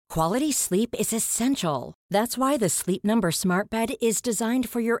Quality sleep is essential. That's why the Sleep Number Smart Bed is designed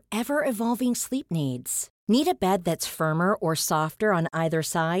for your ever-evolving sleep needs. Need a bed that's firmer or softer on either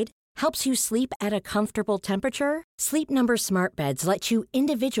side? Helps you sleep at a comfortable temperature? Sleep Number Smart Beds let you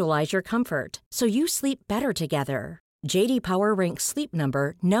individualize your comfort, so you sleep better together. J.D. Power ranks Sleep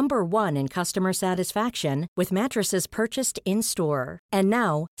Number number 1 in customer satisfaction with mattresses purchased in-store. And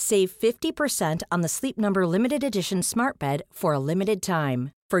now, save 50% on the Sleep Number Limited Edition Smart Bed for a limited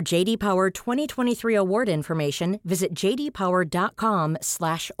time. For J.D. Power 2023 award information, visit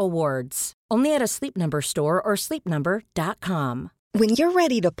jdpower.com/awards. Only at a Sleep Number store or sleepnumber.com. When you're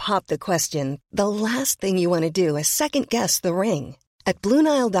ready to pop the question, the last thing you want to do is second-guess the ring. At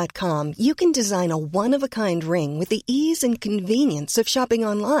BlueNile.com, you can design a one-of-a-kind ring with the ease and convenience of shopping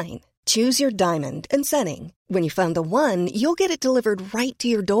online. Choose your diamond and setting. When you find the one, you'll get it delivered right to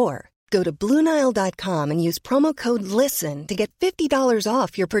your door. Go to BlueNile.com and use promo code LISTEN to get $50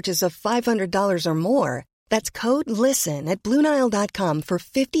 off your purchase of $500 or more. That's code LISTEN at BlueNile.com for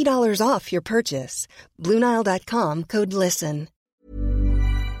 $50 off your purchase. BlueNile.com, code LISTEN.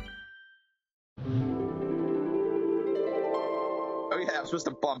 Oh yeah, I'm supposed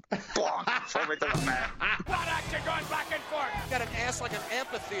to bump over to the mat. What action going back and forth? Got an ass like an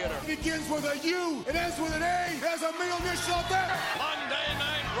amphitheater. It begins with a U, it ends with an A. There's a meal dish out there. Monday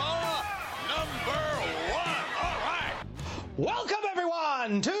Night Raw, #1. All right. Welcome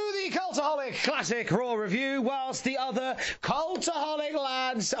everyone to the Cultaholic Classic Raw Review, whilst the other Cultaholic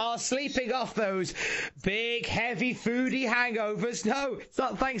lads are sleeping off those big, heavy, foodie hangovers. No, it's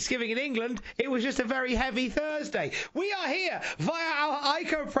not Thanksgiving in England. It was just a very heavy Thursday. We are here via our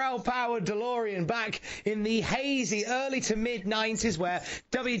IcoProwl-powered DeLorean back in the hazy early to mid-90s, where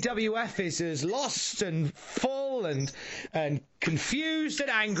WWF is as lost and full and confused and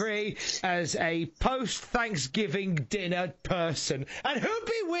angry as a post-Thanksgiving dinner person. And who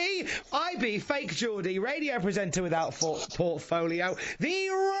be we? I be Fake Geordie, radio presenter without portfolio, the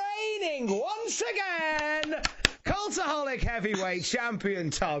reigning, once again, Cultaholic heavyweight champion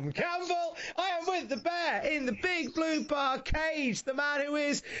Tom Campbell. I am with the bear in the big blue bar cage, the man who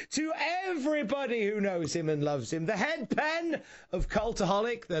is, to everybody who knows him and loves him, the head pen of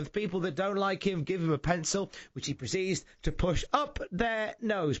Cultaholic. The people that don't like him give him a pencil, which he proceeds to push up their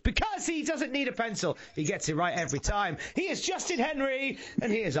nose. Because he doesn't need a pencil, he gets it right every time. He is Justin Henry,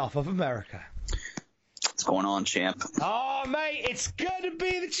 and he is off of America. What's going on, champ? Oh, mate, it's good to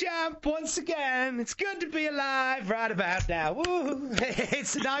be the champ once again. It's good to be alive right about now. Woo.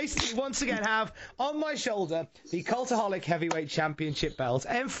 It's nice to once again have on my shoulder the Cultaholic Heavyweight Championship belt.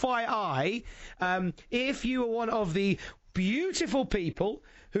 FYI, if you were one of the beautiful people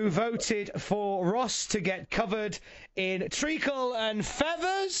who voted for Ross to get covered in treacle and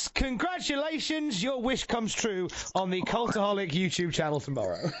feathers, congratulations, your wish comes true on the Cultaholic YouTube channel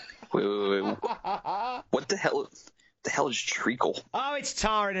tomorrow. Wait. What the hell? The hell is treacle? Oh, it's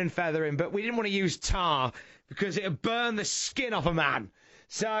tarring and feathering, but we didn't want to use tar because it would burn the skin off a man.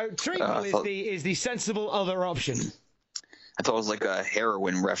 So treacle is the sensible other option. I thought it was like a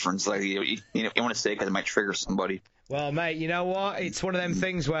heroin reference. Like you want to say it because it might trigger somebody. Well, mate, you know what? It's one of them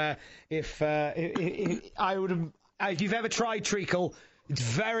things where if you've ever tried treacle, it's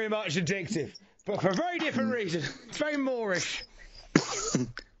very much addictive, but for a very different reason. It's very Moorish.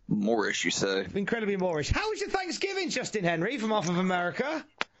 Moorish, you say? Incredibly Moorish. How was your Thanksgiving, Justin Henry, from off of America?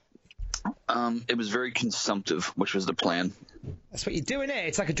 It was very consumptive, which was the plan. That's what you're doing, it.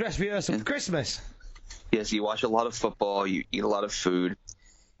 It's like a dress rehearsal for Christmas. Yes, you watch a lot of football, you eat a lot of food,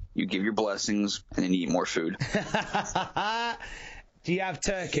 you give your blessings, and then you eat more food. Do you have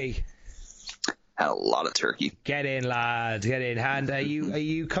turkey? Had a lot of turkey. Get in, lads, get in. And are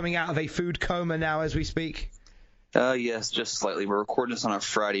you coming out of a food coma now as we speak? Yes, just slightly. We're recording this on a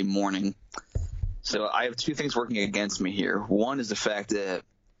Friday morning. So I have two things working against me here. One is the fact that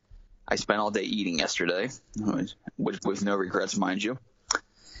I spent all day eating yesterday, with no regrets, mind you.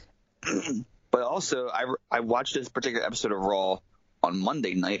 But also, I watched this particular episode of Raw on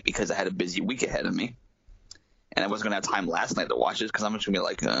Monday night because I had a busy week ahead of me. And I wasn't going to have time last night to watch this because I'm just going to be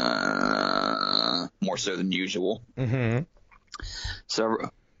like, more so than usual. Mm-hmm. So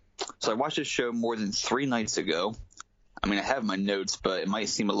I watched this show more than 3 nights ago. I mean, I have my notes, but it might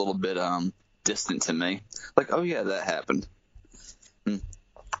seem a little bit distant to me. Like, oh yeah, that happened. It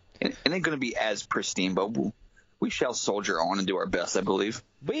ain't going to be as pristine, but we shall soldier on and do our best, I believe.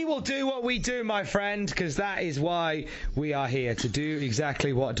 We will do what we do, my friend, because that is why we are here, to do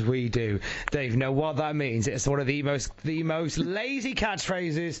exactly what we do. Dave, know what that means? It's one of the most lazy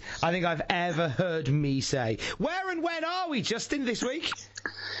catchphrases I think I've ever heard me say. Where and when are we, Justin, this week?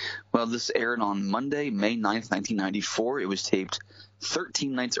 Well, this aired on Monday, May 9th, 1994. It was taped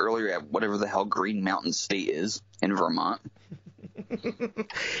 13 nights earlier at whatever the hell Green Mountain State is in Vermont.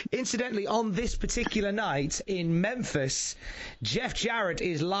 Incidentally, on this particular night in Memphis, Jeff Jarrett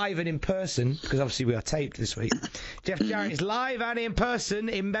is live and in person, because obviously we are taped this week. Jeff Jarrett is live and in person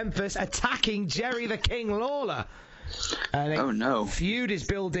in Memphis attacking Jerry the King Lawler. Oh, no. Feud is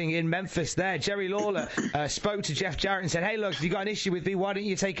building in Memphis there. Jerry Lawler spoke to Jeff Jarrett and said, hey, look, if you got an issue with me, why don't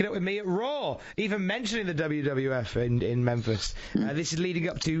you take it up with me at Raw? Even mentioning the WWF in Memphis. This is leading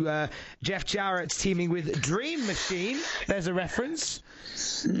up to Jeff Jarrett teaming with Dream Machine. There's a reference.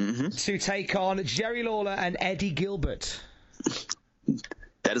 To take on Jerry Lawler and Eddie Gilbert.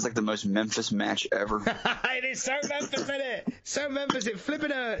 That is like the most Memphis match ever. It is so Memphis, isn't it? So Memphis, it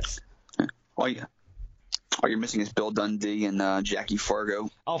flipping hurts. Oh, yeah. All you're missing is Bill Dundee and Jackie Fargo.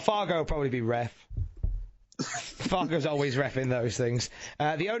 Oh, Fargo will probably be ref. Fargo's always reffing those things.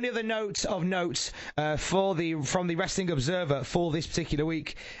 The only other note of note from the Wrestling Observer for this particular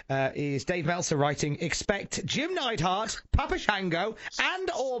week is Dave Meltzer writing, expect Jim Neidhart, Papa Shango,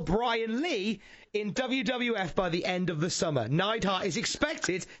 and or Brian Lee in WWF by the end of the summer. Neidhart is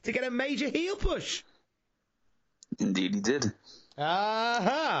expected to get a major heel push. Indeed he did.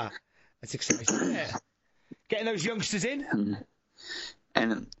 Aha! That's exciting, isn't it? Getting those youngsters in.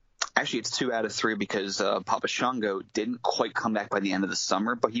 And actually, it's 2 out of 3 because Papa Shango didn't quite come back by the end of the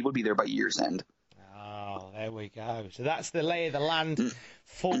summer, but he would be there by year's end. Oh, there we go. So that's the lay of the land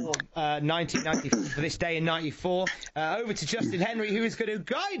for 1994, for this day in 94. Over to Justin Henry, who is going to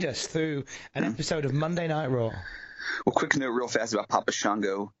guide us through an episode of Monday Night Raw. Well, quick note real fast about Papa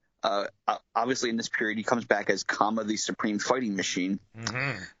Shango. Obviously, in this period, he comes back as Kama, the Supreme Fighting Machine.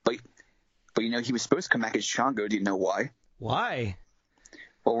 But, you know, he was supposed to come back as Shango. Do you know why? Why?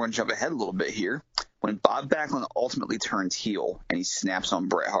 Well, we're going to jump ahead a little bit here. When Bob Backlund ultimately turns heel and he snaps on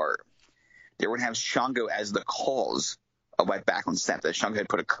Bret Hart, they were going to have Shango as the cause of why Backlund snapped, that Shango had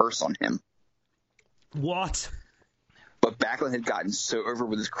put a curse on him. What? But Backlund had gotten so over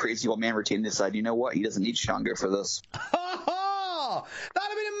with his crazy old man routine, decided, you know what? He doesn't need Shango for this. Oh, that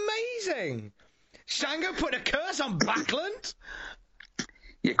would have been amazing. Shango put a curse on Backlund?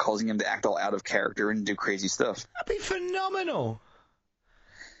 Yeah, causing him to act all out of character and do crazy stuff. That'd be phenomenal.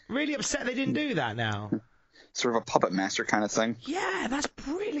 Really upset they didn't do that now. Sort of a puppet master kind of thing. Yeah, that's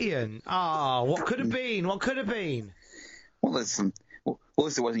brilliant. Oh, what could have been? What could have been? Well, listen. Well, at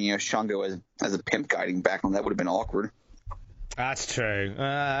least it wasn't, you know, Shango as a pimp guiding Backlund. That would have been awkward. That's true.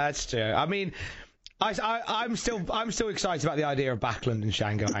 That's true. I mean, I'm still excited about the idea of Backlund and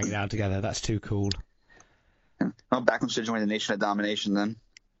Shango hanging out together. That's too cool. Well, Backlund should join the Nation of Domination then.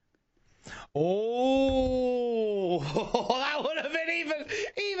 Oh, that would have been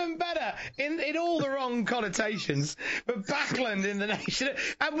even better in all the wrong connotations. But Backlund in the Nation,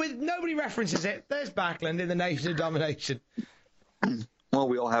 and with nobody references it, there's Backlund in the Nation of Domination. Well,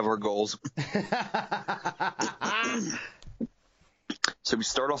 we all have our goals. So we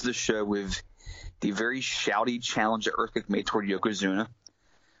start off this show with the very shouty challenge that Earthquake made toward Yokozuna.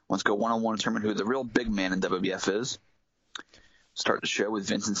 Wants to go one-on-one and determine who the real big man in WWF is. Start the show with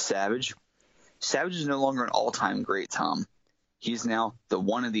Vincent Savage. Savage is no longer an all-time great, Tom. He's now the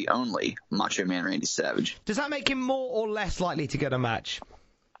one and the only Macho Man Randy Savage. Does that make him more or less likely to get a match?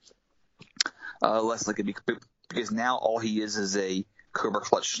 Less likely, because now all he is a Cobra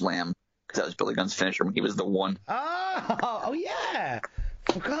Clutch Slam. Because that was Billy Gunn's finisher when he was the one. Oh yeah.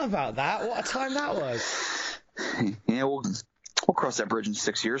 Forgot about that. What a time that was. Yeah, we'll cross that bridge in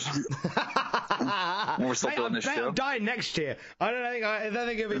 6 years. We're still doing this show. I'm dying next year. I don't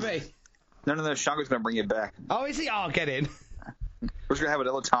think it'll be me. No, Shango's going to bring you back. Oh, is he? Oh, get in. We're just going to have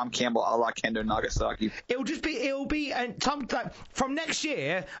another Tom Campbell a la Kendo Nagasaki. It'll be, and Tom, like, from next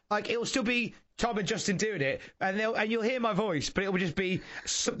year, like, it'll still be Tom and Justin doing it, and you'll hear my voice, but it will just be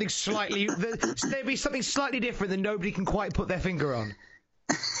something slightly, there'll be something slightly different that nobody can quite put their finger on.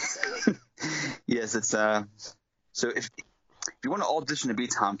 Yes, it's, so if you want to audition to be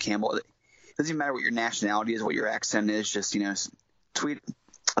Tom Campbell, it doesn't even matter what your nationality is, what your accent is, just, you know, tweet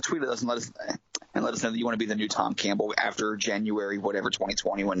at us and let us know that you want to be the new Tom Campbell after January, whatever,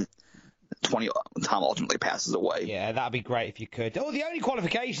 2020, when Tom ultimately passes away. Yeah, that'd be great if you could. Oh, the only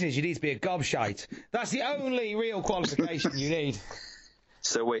qualification is you need to be a gobshite. That's the only real qualification you need.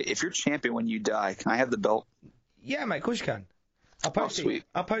 So wait, if you're champion when you die, can I have the belt? Yeah, mate, of course you can. I'll post it. Sweet.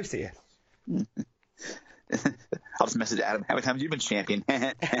 I'll post it, yeah. I'll just message Adam. How many times have you been champion?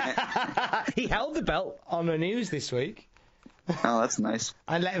 He held the belt on the news this week. Oh, that's nice.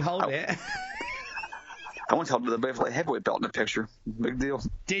 I let him hold it. I once held the heavyweight belt in the picture. Big deal.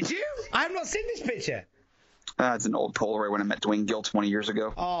 Did you? I have not seen this picture. It's an old Polaroid when I met Dwayne Gill 20 years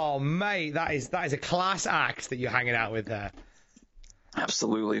ago. Oh, mate, that is a class act that you're hanging out with there.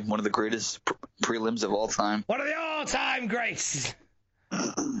 Absolutely. One of the greatest prelims of all time. One of the all-time greats.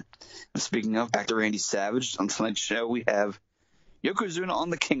 Speaking of, back to Randy Savage. On tonight's show, we have Yokozuna on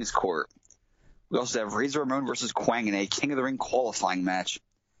the King's Court. We also have Razor Ramon versus Kwang in a King of the Ring qualifying match.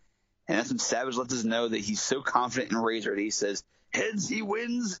 And that's when Savage lets us know that he's so confident in Razor that he says, heads he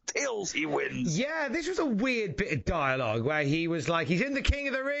wins, tails he wins. Yeah, this was a weird bit of dialogue where he was like, he's in the King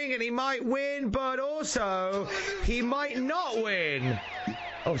of the Ring and he might win, but also he might not win.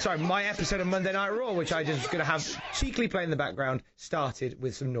 Oh, sorry, my episode of Monday Night Raw, which I just going to have cheekily play in the background, started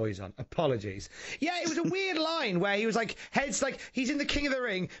with some noise on. Apologies. Yeah, it was a weird line where he was like, heads, like, he's in the King of the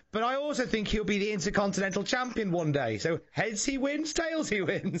Ring, but I also think he'll be the Intercontinental Champion one day. So heads he wins, tails he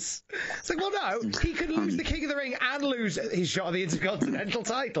wins. It's like, well, no, he could lose the King of the Ring and lose his shot at the Intercontinental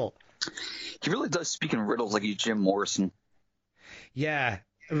title. He really does speak in riddles like he's Jim Morrison. Yeah,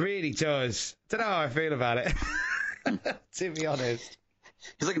 it really does. Don't know how I feel about it, to be honest.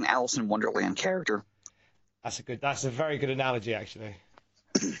 He's like an Alice in Wonderland character. That's a very good analogy, actually.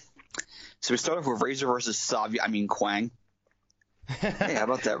 So we start off with Razor versus Kwang. Hey, how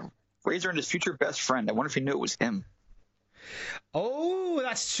about that? Razor and his future best friend. I wonder if he knew it was him. Oh,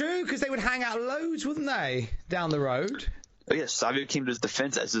 that's true, because they would hang out loads, wouldn't they, down the road? Oh, yeah, Savio came to his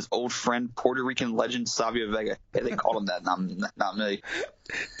defense as his old friend, Puerto Rican legend Savio Vega. Hey, they called him that, not me.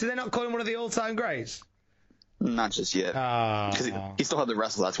 Do they not call him one of the all-time greats? Not just yet. Because he still had to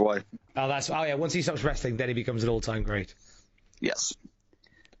wrestle, that's why. Oh, yeah, once he stops wrestling, then he becomes an all-time great. Yes.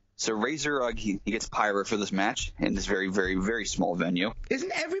 So Razor, he gets Pyro for this match in this very, very, very small venue.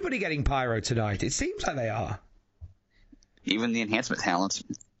 Isn't everybody getting Pyro tonight? It seems like they are. Even the enhancement talents.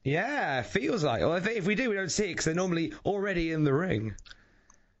 Yeah, feels like. Well, if we do, we don't see it because they're normally already in the ring.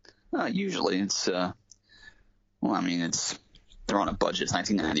 Usually it's, they're on a budget. It's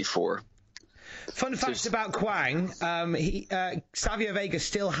 1994. Fun fact about Kwang, Savio Vega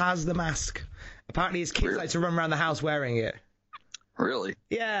still has the mask. Apparently his kids like to run around the house wearing it. Really?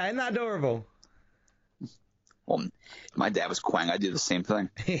 Yeah, isn't that adorable? Well, if my dad was Kwang, I'd do the same thing.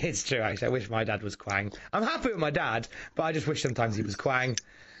 It's true, actually. I wish my dad was Kwang. I'm happy with my dad, but I just wish sometimes he was Kwang.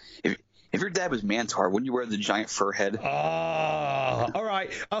 If your dad was Mantar, wouldn't you wear the giant fur head? Oh, all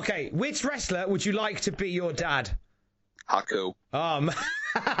right. Okay, which wrestler would you like to be your dad? Haku.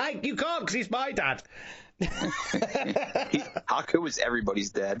 You can't, because he's my dad. Haku is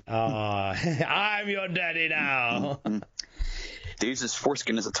everybody's dad. I'm your daddy now. They use his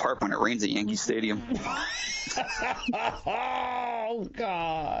foreskin as a tarp when it rains at Yankee Stadium. Oh,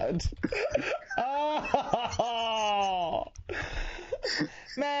 God. Oh.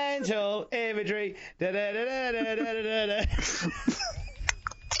 Mental imagery.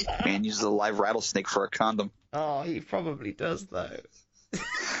 Man uses a live rattlesnake for a condom. Oh, he probably does, though.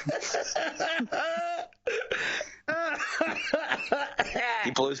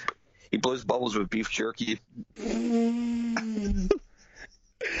 He blows bubbles with beef jerky.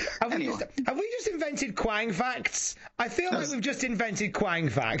 Have we just invented Kwang facts? I feel like we've just invented Kwang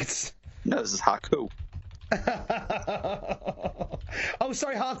facts. No, this is Haku. Oh,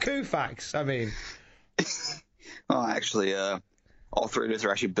 sorry, Haku facts, I mean. Oh, actually, all three of those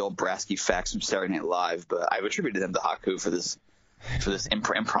are actually Bill Brasky facts from Saturday Night Live, but I've attributed them to Haku for this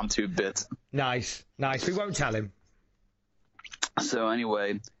impromptu bit. Nice. We won't tell him. So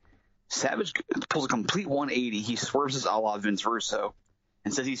anyway, Savage pulls a complete 180. He swerves his a la Vince Russo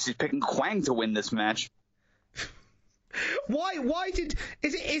and says he's picking Kwang to win this match. Why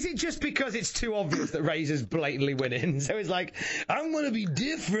is it just because it's too obvious that Razor's blatantly winning? So it's like, I'm gonna be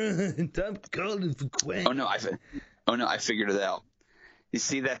different. I'm calling for Kwang. Oh no, I figured it out. You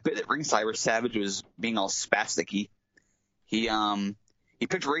see that bit at ringside where Savage was being all spasticky? He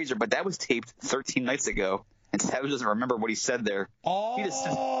picked Razor, but that was taped 13 nights ago, and Savage doesn't remember what he said there.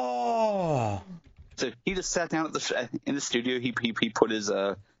 Oh. So he just sat down in the studio. He put his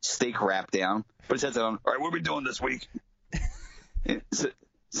steak wrap down, put his head down. All right, what are we doing this week? So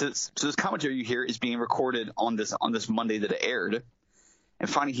this commentary you hear is being recorded on this Monday that it aired, and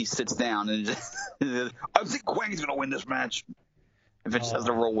finally he sits down and I think Kwang's gonna win this match. And Vince has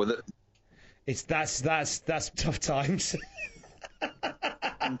to roll with it. That's tough times.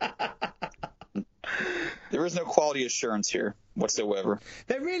 There is no quality assurance here whatsoever.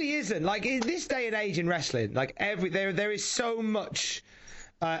 There really isn't. Like, in this day and age in wrestling, like there is so much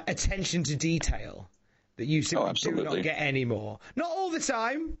attention to detail that you simply do not get anymore. Not all the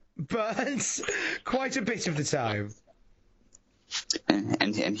time, but quite a bit of the time.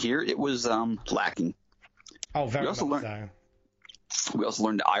 And here it was lacking. Oh, very much so. We also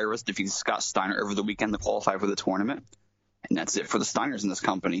learned Iris defeated Scott Steiner over the weekend to qualify for the tournament. And that's it for the Steiners in this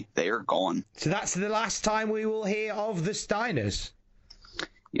company. They are gone. So that's the last time we will hear of the Steiners.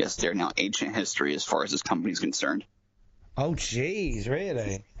 Yes, they're now ancient history as far as this company is concerned. Oh, jeez,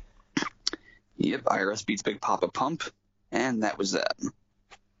 really? Yep, Iris beats Big Papa Pump, and that was that.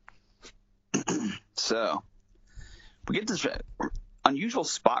 So, we get this unusual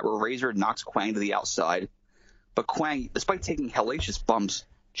spot where Razor knocks Kwang to the outside, but Kwang, despite taking hellacious bumps,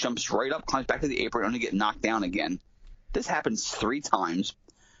 jumps right up, climbs back to the apron, only to get knocked down again. This happens 3 times,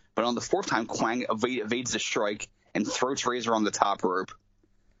 but on the 4th time, Kwang evades the strike and throws Razor on the top rope.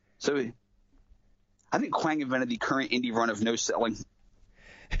 So, I think Kwang invented the current indie run of no selling.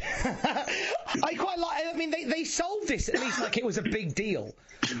 I quite like. I mean, they solved this at least like it was a big deal,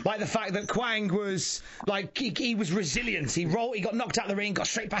 like the fact that Kwang was like he was resilient. He got knocked out of the ring, got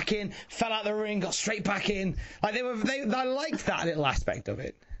straight back in, fell out of the ring, got straight back in. Like I liked that little aspect of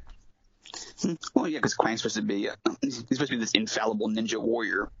it. Well, yeah, because Kwang's supposed to be he's supposed to be this infallible ninja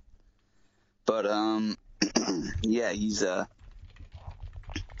warrior, but yeah, he has a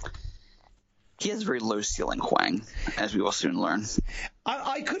very low ceiling, Kwang, as we will soon learn.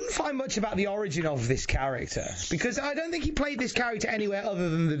 I couldn't find much about the origin of this character, because I don't think he played this character anywhere other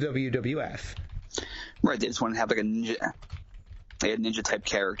than the WWF. Right, they just wanted to have like a ninja, ninja-type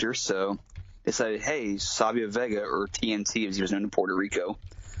character, so they decided, hey, Savio Vega, or TNT as he was known in Puerto Rico,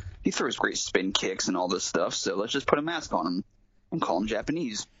 he throws great spin kicks and all this stuff, so let's just put a mask on him and call him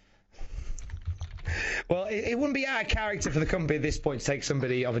Japanese. Well, it wouldn't be out of character for the company at this point to take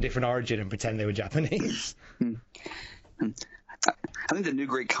somebody of a different origin and pretend they were Japanese. I think the new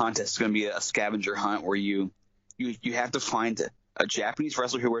great contest is going to be a scavenger hunt where you have to find a Japanese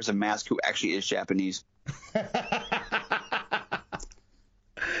wrestler who wears a mask who actually is Japanese.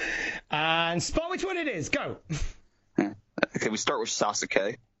 And spot which one it is. Go. Okay, we start with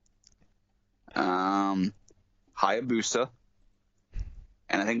Sasuke, Hayabusa,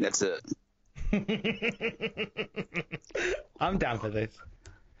 and I think that's it. I'm down for this.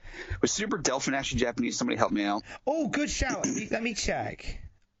 Was Super Delphin actually Japanese? Somebody help me out. Oh, good shout. Let me check.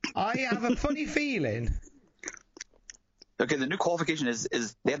 I have a funny feeling. Okay, the new qualification is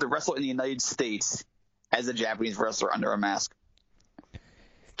they have to wrestle in the United States as a Japanese wrestler under a mask.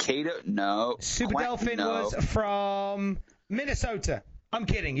 Kato, no. Super Delphin was from Minnesota. I'm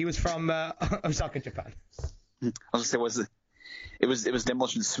kidding. He was from Osaka, Japan. I was going to say, it was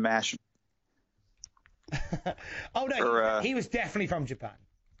Demolition Smash. Oh, no, he was definitely from Japan.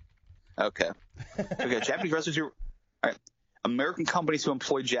 Okay, Japanese wrestlers who... All right, American companies who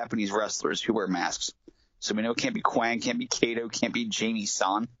employ Japanese wrestlers who wear masks. So we know it can't be Kwang, can't be Kato, can't be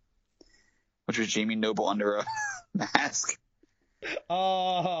Jamie-san, which was Jamie Noble under a mask.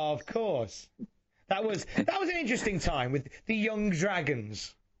 Oh, of course. That was an interesting time with the Young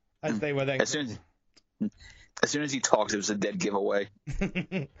Dragons, as they were then. As soon as he talks, it was a dead giveaway.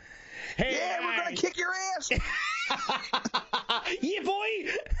 Hey, yeah, we're gonna kick your ass. Yeah, boy.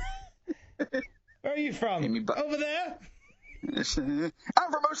 Where are you from? Over there.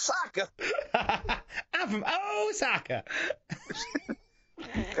 I'm from Osaka. I'm from Osaka.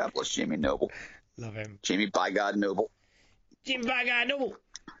 God bless Jamie Noble. Love him. Jamie by God Noble. Jamie by God Noble.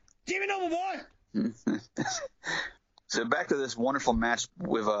 Jamie Noble, boy. So back to this wonderful match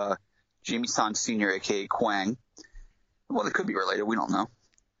with Jamie-san Sr., a.k.a. Kwang. Well, they could be related. We don't know.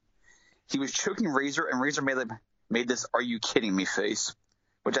 He was choking Razor, and Razor made this "Are you kidding me?" face,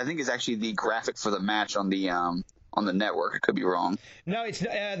 which I think is actually the graphic for the match on the network. I could be wrong. No, it's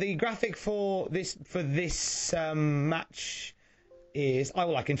the graphic for this match is. Oh,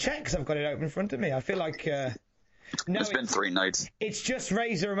 well, I can check because I've got it open in front of me. I feel like. No, it's been 3 nights. It's just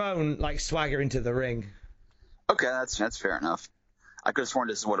Razor Ramon like swagger into the ring. Okay, that's fair enough. I could have sworn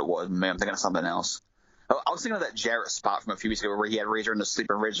this is what it was. Maybe I'm thinking of something else. Oh, I was thinking of that Jarrett spot from a few weeks ago where he had Razor in the sleep,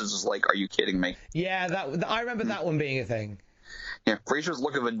 and Razor was like, "Are you kidding me?" Yeah, I remember that one being a thing. Yeah, Razor's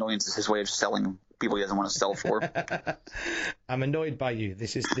look of annoyance is his way of selling people he doesn't want to sell for. I'm annoyed by you.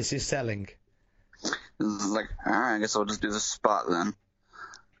 This is selling. It's like, all right, I guess I'll just do this spot then.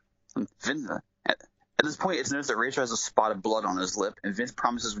 And Vince, at this point, it's noticed that Razor has a spot of blood on his lip, and Vince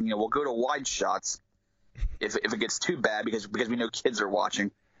promises, we'll go to wide shots if it gets too bad because we know kids are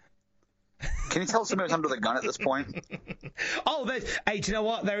watching. Can you tell somebody was under the gun at this point? Oh, hey, do you know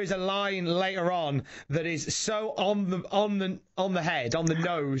what? There is a line later on that is so on the head, on the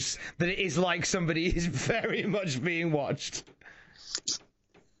nose, that it is like somebody is very much being watched.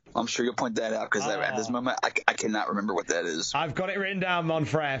 I'm sure you'll point that out because at this moment I cannot remember what that is. I've got it written down,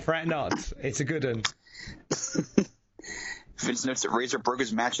 Monfrere. Fret not. It's a good one. Vince notes that Razor broke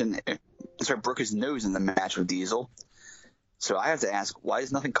his nose in the match with Diesel. So I have to ask, why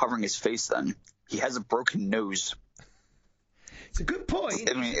is nothing covering his face then? He has a broken nose. It's a good point.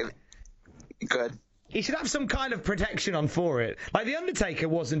 I mean, good. He should have some kind of protection on for it. Like, The Undertaker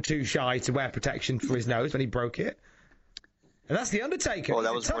wasn't too shy to wear protection for his nose when he broke it. And that's The Undertaker. Oh,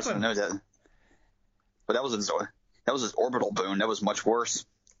 that was worse than the nose. But that was his orbital bone. That was much worse.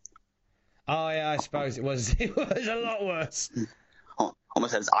 Oh, yeah, I suppose it was. It was a lot worse.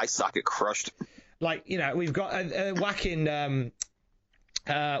 Almost had his eye socket crushed. Like, we've got Whacking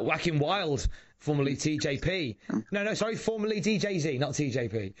Wild, formerly TJP. Formerly DJZ, not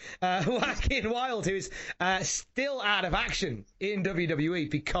TJP. Whacking Wild, who's still out of action in WWE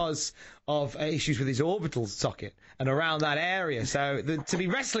because of issues with his orbital socket and around that area. So to be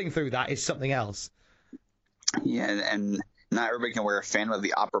wrestling through that is something else. Yeah, and not everybody can wear a Phantom of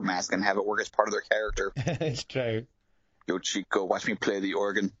the Opera mask and have it work as part of their character. It's true. Yo, Chico, watch me play the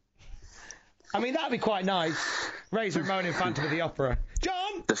organ. I mean, that'd be quite nice. Razor Ramon in Phantom of the Opera.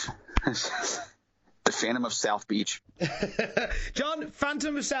 John! The Phantom of South Beach. John,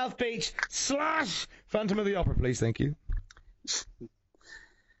 Phantom of South Beach / Phantom of the Opera, please, thank you.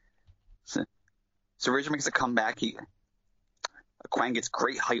 So Razor makes a comeback. Quang gets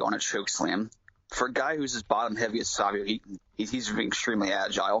great height on a choke slam. For a guy who's as bottom heavy as Savio, he's extremely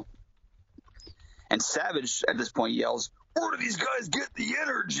agile. And Savage, at this point, yells, "Where do these guys get the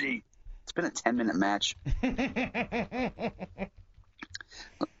energy?" It's been a 10-minute match.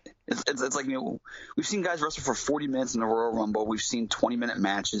 It's like, we've seen guys wrestle for 40 minutes in the Royal Rumble. We've seen 20-minute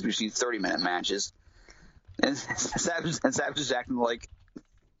matches. We've seen 30-minute matches. And Savage is acting like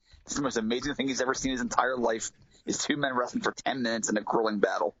it's the most amazing thing he's ever seen in his entire life is two men wrestling for 10 minutes in a grueling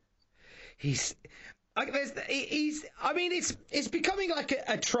battle. It's becoming like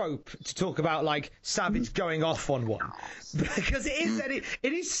a trope to talk about like Savage going off on one, because it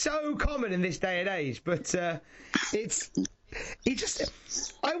is so common in this day and age. But I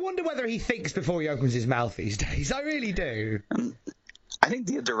wonder whether he thinks before he opens his mouth these days. I really do. I think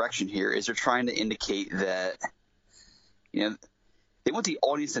the direction here is they're trying to indicate that they want the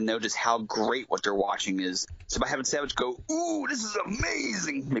audience to know just how great what they're watching is. So by having Savage go, "Ooh, this is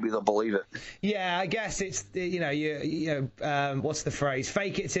amazing," maybe they'll believe it. Yeah, I guess it's what's the phrase?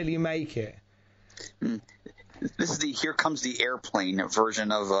 Fake it till you make it. This is the "Here Comes the Airplane"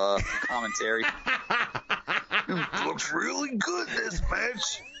 version of commentary. Looks really good, this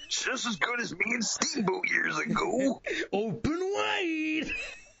match. Just as good as me and Steamboat years ago. Open wide.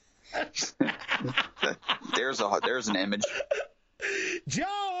 There's an image. John!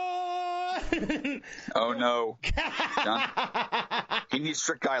 Oh, no. John, he needs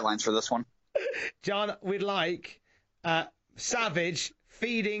strict guidelines for this one. John, we'd like Savage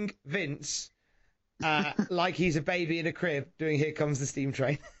feeding Vince like he's a baby in a crib doing "Here Comes the Steam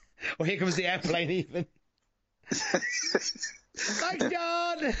Train." Or "Here Comes the Airplane," even. Thanks,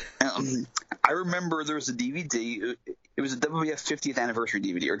 John! I remember there was a DVD. It was a WWF 50th anniversary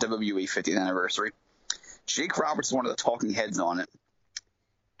DVD, or WWE 50th anniversary. Jake Roberts was one of the talking heads on it.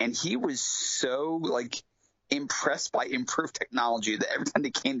 And he was so, impressed by improved technology that every time they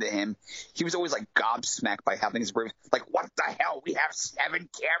came to him, he was always, gobsmacked by how things were. Like, what the hell? We have 7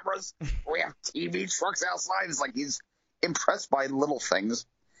 cameras? We have TV trucks outside? It's like he's impressed by little things.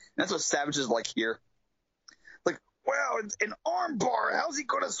 And that's what Savage is like here. Like, wow, an arm bar. How's he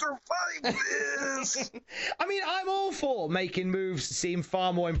going to survive this? I mean, I'm all for making moves seem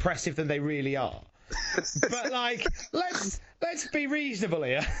far more impressive than they really are. But let's be reasonable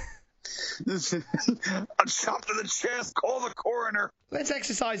here. A chop to the chest. Call the coroner. Let's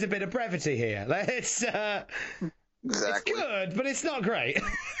exercise a bit of brevity here. Exactly. It's good, but it's not great.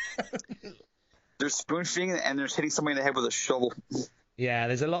 There's spoon feeding and there's hitting somebody in the head with a shovel. Yeah,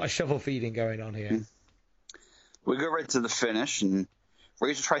 there's a lot of shovel feeding going on here. We go right to the finish, and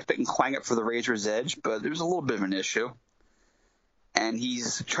Razor tries picking Quang up for the Razor's Edge, but there's a little bit of an issue. And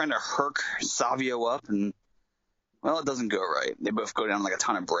he's trying to herc Savio up, and, well, it doesn't go right. They both go down like a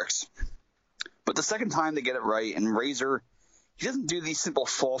ton of bricks. But the second time they get it right, and Razor, he doesn't do the simple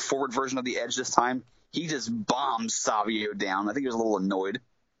fall forward version of the Edge this time. He just bombs Savio down. I think he was a little annoyed.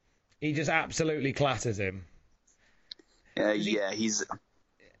 He just absolutely clatters him. Yeah, he's...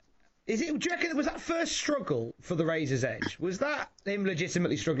 Do you reckon, was that first struggle for the Razor's Edge? Was that him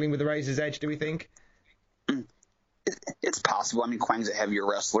legitimately struggling with the Razor's Edge, do we think? It's possible. I mean, Quang's a heavier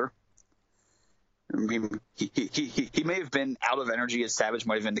wrestler. I mean, he may have been out of energy, as Savage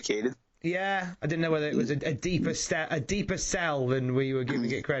might have indicated. Yeah, I didn't know whether it was a deeper sell than we were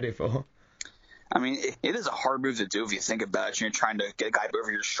giving it credit for. I mean, it is a hard move to do if you think about it. You're trying to get a guy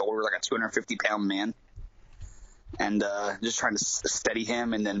over your shoulder like a 250-pound man, and just trying to steady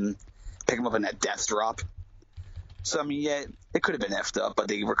him and then pick him up in that death drop. So, I mean, yeah, it could have been effed up, but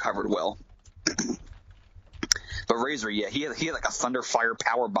they recovered well. But Razor, yeah, he had like a Thunder Fire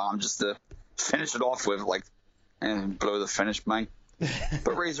power bomb just to finish it off with, like, and blow the finish bang.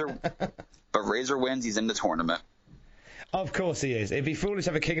 But Razor wins. He's in the tournament. Of course he is. It'd be foolish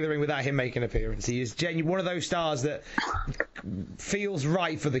to have a King of the Ring without him making an appearance. He is one of those stars that feels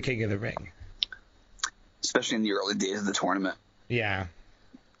right for the King of the Ring. Especially in the early days of the tournament. Yeah.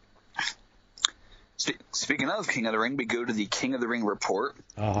 Speaking of King of the Ring, we go to the King of the Ring report.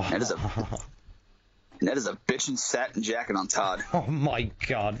 Oh. That is a bitchin' satin jacket on Todd. Oh my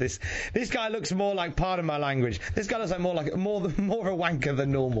God! This guy looks more like, pardon my language, this guy looks like more of a wanker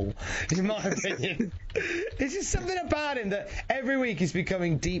than normal, in my opinion. There's just something about him that every week he's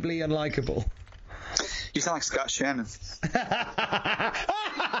becoming deeply unlikable. You sound like Scott Shannon.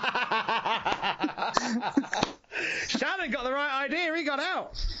 Shannon got the right idea. He got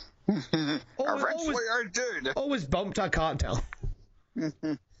out. Eventually I did. Always bumped. I can't tell.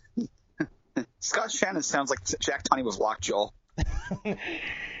 Scott Shannon sounds like Jack Tunney with Lockjaw.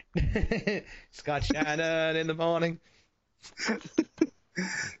 Scott Shannon in the morning.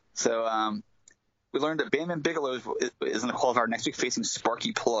 So, we learned that Bam Bam Bigelow is in the qualifier next week facing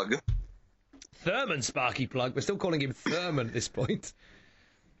Sparky Plug. Thurman Sparky Plug. We're still calling him Thurman at this point.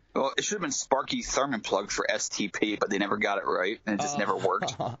 Well, it should have been Sparky Thurman Plug for STP, but they never got it right, and it just never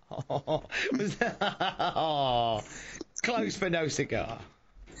worked. It's close for no cigar.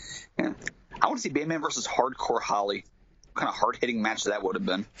 Yeah. I want to see Bam Bam versus Hardcore Holly. What kind of hard-hitting match that would have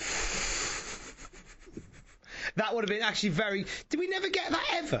been. That would have been actually very... Did we never get that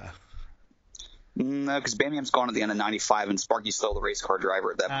ever? No, because Bam Bam's gone at the end of 95, and Sparky's still the race car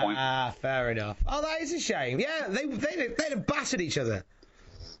driver at that point. Ah, fair enough. Oh, that is a shame. Yeah, they'd have battered each other.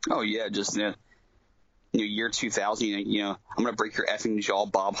 Oh, yeah, just year 2000, I'm going to break your effing jaw,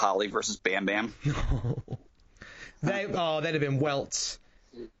 Bob Holly versus Bam Bam. They'd have been welts.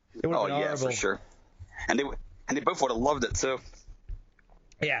 Oh, yeah, for sure. And they both would have loved it, too.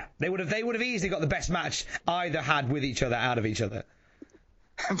 Yeah, they would have easily got the best match either had with each other out of each other.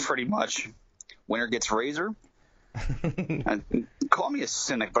 Pretty much. Winner gets Razor. Call me a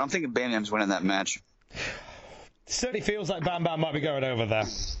cynic, but I'm thinking Bam Bam's winning that match. Certainly feels like Bam Bam might be going over there.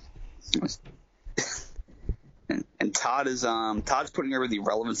 And Todd's putting over the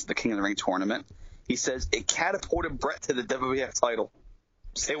relevance of the King of the Ring tournament. He says it catapulted Brett to the WWF title.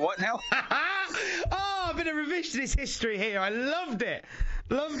 Say what now? Oh, a bit of revisionist history here. I loved it.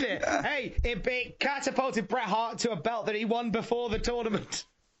 Hey, it catapulted Bret Hart to a belt that he won before the tournament.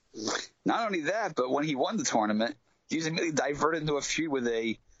 Not only that, but when he won the tournament, he was immediately diverted into a feud with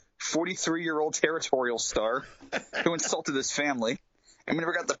a 43-year-old territorial star who insulted his family, and we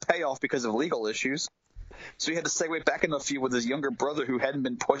never got the payoff because of legal issues. So he had to segue back into a feud with his younger brother who hadn't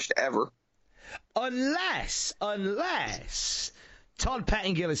been pushed ever. Unless Todd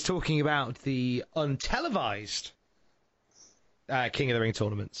Pettingill is talking about the untelevised King of the Ring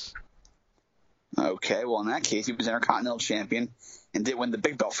tournaments. Okay, well, in that case, he was Intercontinental Champion and did win the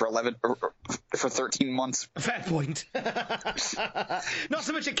big belt for 13 months. Fair point. Not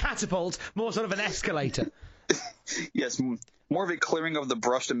so much a catapult, more sort of an escalator. Yes, more of a clearing of the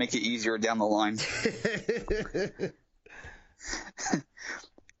brush to make it easier down the line.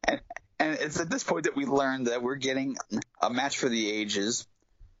 And it's at this point that we learned that we're getting a match for the ages.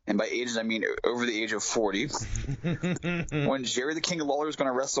 And by ages, I mean over the age of 40. When Jerry the King Lawler is going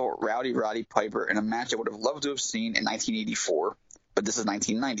to wrestle Rowdy Roddy Piper in a match I would have loved to have seen in 1984. But this is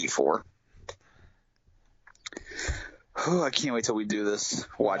 1994. I can't wait till we do this.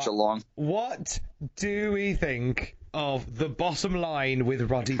 Watch along. What do we think of the bottom line with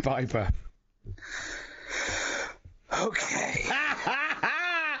Roddy Piper? Okay.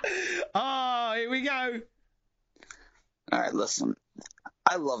 Oh, here we go. All right, listen.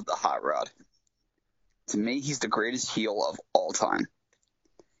 I love the Hot Rod. To me, he's the greatest heel of all time.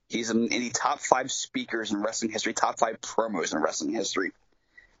 He's in the top 5 speakers in wrestling history, top 5 promos in wrestling history.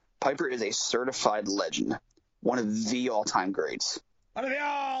 Piper is a certified legend, one of the all-time greats. One of the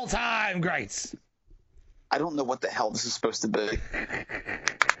all-time greats. I don't know what the hell this is supposed to be.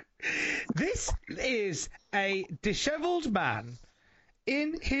 This is a disheveled man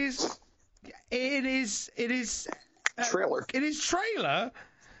in his trailer. In his trailer,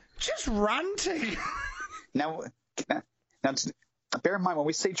 just ranting. Now, bear in mind, when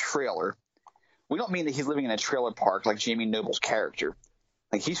we say trailer, we don't mean that he's living in a trailer park like Jamie Noble's character.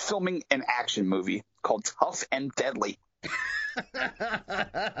 Like, he's filming an action movie called Tough and Deadly.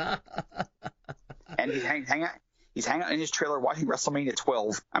 And he's hanging out in his trailer watching WrestleMania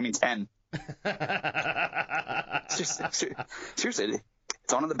 10. Seriously,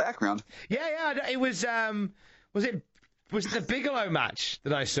 it's on in the background. Yeah, it was, Was it the Bigelow match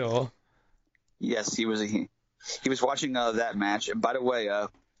that I saw? Yes, he was watching that match. And by the way,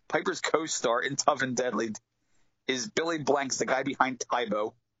 Piper's co-star in Tough and Deadly is Billy Blanks, the guy behind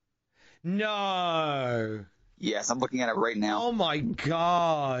Tybo. No. Yes, I'm looking at it right now. Oh my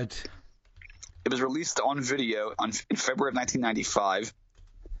God. It was released on video in February of 1995.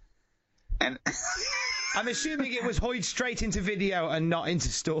 And I'm assuming it was hoiked straight into video and not into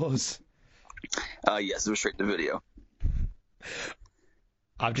stores. Yes, it was straight to video.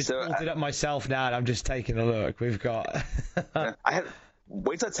 I've just pulled it up myself now, and I'm just taking a look. We've got...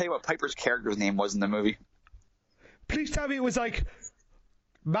 Wait till I tell you what Piper's character's name was in the movie. Please tell me it was like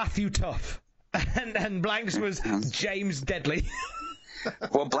Matthew Tough, and Blanks was James Deadly.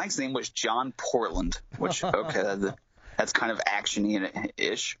 Well, Blank's name was John Portland, which, okay, that's kind of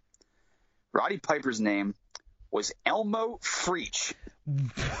action-y-ish. Roddy Piper's name was Elmo Freach.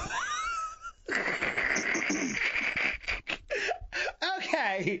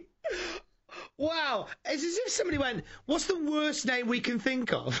 Okay. Wow. It's as if somebody went, what's the worst name we can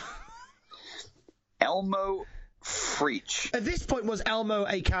think of? Elmo Freach. At this point, was Elmo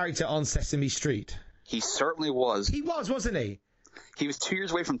a character on Sesame Street? He certainly was. He was, wasn't he? He was 2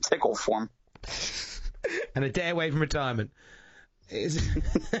 years away from tickle form. And a day away from retirement.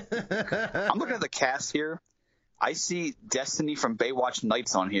 I'm looking at the cast here. I see Destiny from Baywatch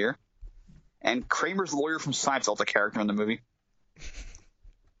Nights on here. And Kramer's lawyer from Seinfeld's a character in the movie.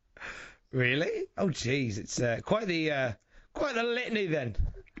 Really? Oh, jeez. It's quite the litany then.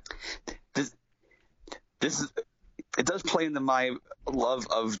 It does play into my love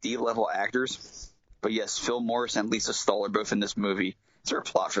of D-level actors. But yes, Phil Morris and Lisa Stahl are both in this movie. Is there a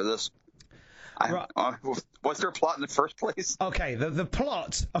plot for this? Was there a plot in the first place? Okay, the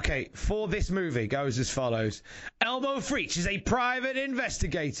plot, for this movie goes as follows. Elmo Freach is a private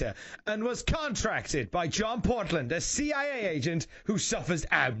investigator and was contracted by John Portland, a CIA agent who suffers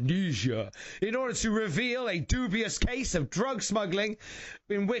amnesia, in order to reveal a dubious case of drug smuggling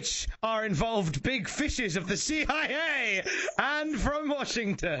in which are involved big fishes of the CIA and from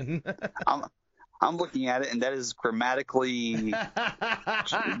Washington. I'm looking at it, and that is grammatically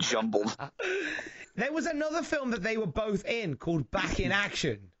jumbled. There was another film that they were both in called Back in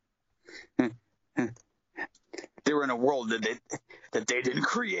Action. They were in a world that they didn't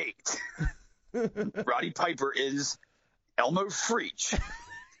create. Roddy Piper is Elmo Freach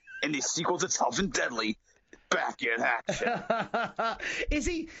in the sequel to Tough and Deadly, Back in Action. Is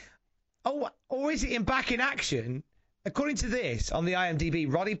he? Oh, or is it in Back in Action? According to this, on the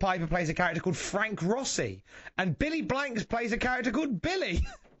IMDb, Roddy Piper plays a character called Frank Rossi, and Billy Blanks plays a character called Billy.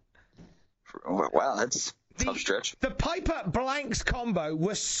 Wow, that's a tough stretch. The Piper-Blanks combo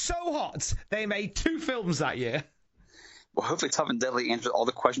was so hot, they made 2 films that year. Well, hopefully Tough and Deadly answered all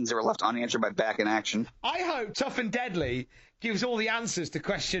the questions that were left unanswered by Back in Action. I hope Tough and Deadly gives all the answers to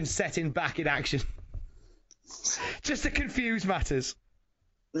questions set in Back in Action. Just to confuse matters.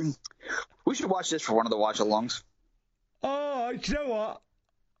 We should watch this for one of the watch-alongs. Oh, do you know what?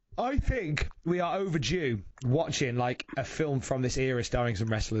 I think we are overdue watching like a film from this era starring some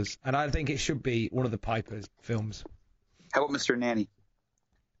wrestlers, and I think it should be one of the Piper's films. How about Mr. Nanny?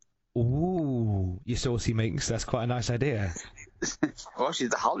 Ooh, you saucy minx. That's quite a nice idea. Well, actually,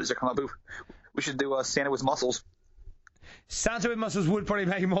 the holidays are coming up. We should do Santa with Muscles. Santa with Muscles would probably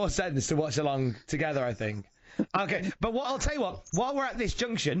make more sense to watch along together, I think. Okay, but I'll tell you what, while we're at this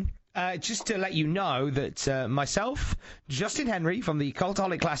junction, just to let you know that myself, Justin Henry from the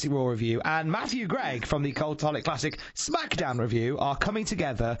Cultaholic Classic Raw Review, and Matthew Gregg from the Cultaholic Classic SmackDown Review are coming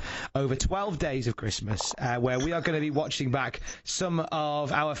together over 12 days of Christmas, where we are going to be watching back some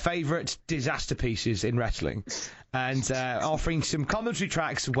of our favourite disaster pieces in wrestling, and offering some commentary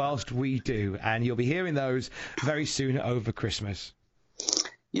tracks whilst we do, and you'll be hearing those very soon over Christmas.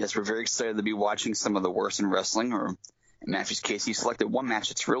 Yes, we're very excited to be watching some of the worst in wrestling, or in Matthew's case, he selected one match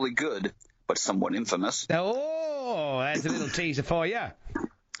that's really good, but somewhat infamous. Oh, there's a little teaser for you.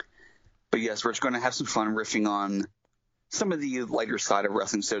 But yes, we're just going to have some fun riffing on some of the lighter side of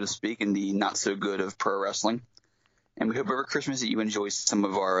wrestling, so to speak, and the not so good of pro wrestling. And we hope over Christmas that you enjoy some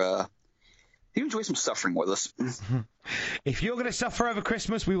of our, you enjoy some suffering with us. If you're going to suffer over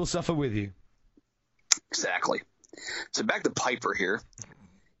Christmas, we will suffer with you. Exactly. So back to Piper here.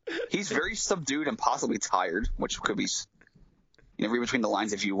 He's very subdued and possibly tired, which could be, read between the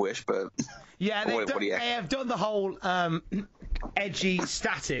lines if you wish, but... Yeah, they have done the whole edgy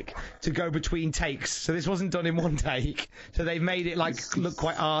static to go between takes, so this wasn't done in one take, so they've made it look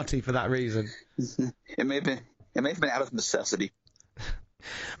quite arty for that reason. It may have been out of necessity.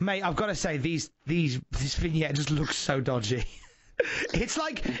 Mate, I've got to say, this vignette just looks so dodgy. This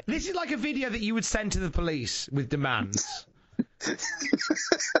is like a video that you would send to the police with demands.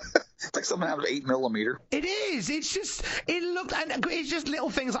 It's like something out of 8mm. It is. It's just little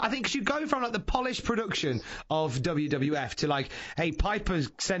things. I think you go from like the polished production of WWF to like, hey, Piper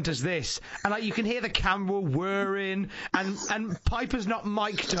sent us this, and like you can hear the camera whirring, and Piper's not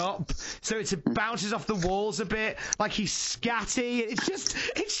mic'd up, so it bounces off the walls a bit, like he's scatty. It's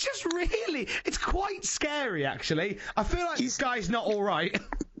just really, it's quite scary actually. I feel like this guy's not all right.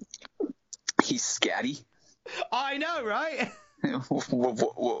 He's scatty. I know, right?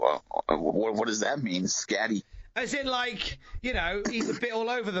 What does that mean, scatty? As in, like, you know, he's a bit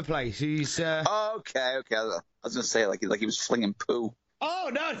all over the place. He's Okay. I was gonna say like he was flinging poo. Oh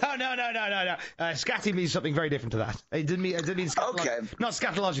no! Scatty means something very different to that. It didn't mean not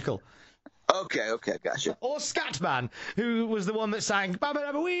scatological. Okay, gotcha. Or Scatman, who was the one that sang ba ba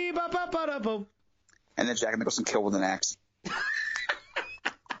da ba wee ba ba ba da ba. And then Jack Nicholson killed with an axe.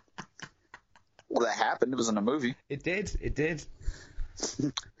 Well, that happened. It was in a movie. It did.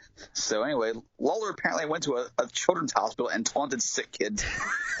 So anyway, Lawler apparently went to a children's hospital and taunted sick kids.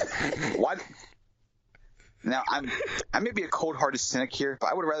 Why? Now, I may be a cold-hearted cynic here,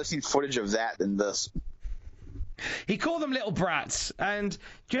 but I would have rather seen footage of that than this. He called them little brats, and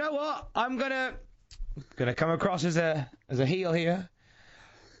do you know what? I'm gonna come across as a heel here,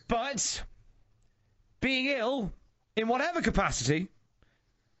 but being ill in whatever capacity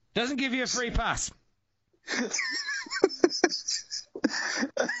doesn't give you a free pass.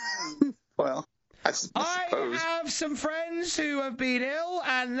 Well, I suppose. I have some friends who have been ill,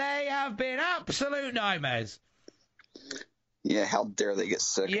 and they have been absolute nightmares. Yeah, how dare they get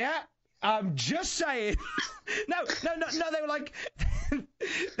sick? Yeah, I'm just saying. No, they were like...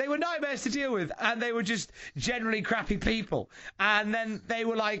 they were nightmares to deal with, and they were just generally crappy people. And then they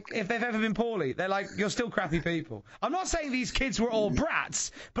were like, if they've ever been poorly, they're like, you're still crappy people. I'm not saying these kids were all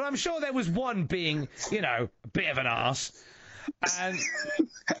brats, but I'm sure there was one being, you know, a bit of an arse. And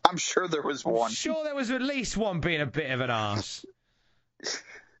I'm sure there was one. I'm sure there was at least one being a bit of an arse.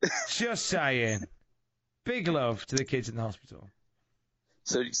 Just saying. Big love to the kids in the hospital.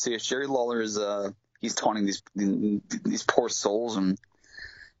 So Jerry Lawler is he's taunting these poor souls, and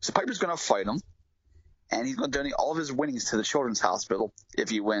so Piper's going to fight him, and he's going to donate all of his winnings to the children's hospital if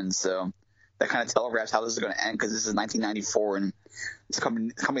he wins. So that kind of telegraphs how this is going to end, because this is 1994, and this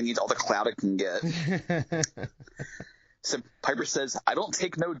company needs all the clout it can get. So Piper says, "I don't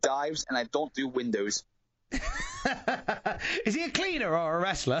take no dives, and I don't do windows." Is he a cleaner or a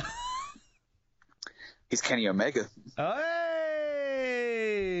wrestler? He's Kenny Omega. Hey!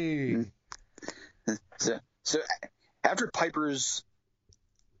 So after Piper's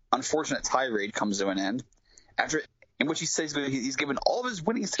unfortunate tirade comes to an end, in which he says he's given all of his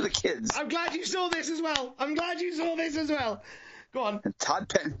winnings to the kids. I'm glad you saw this as well. Go on. And Todd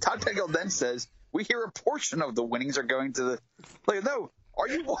Pettengill then says, "We hear a portion of the winnings are going to the..." Like, no, are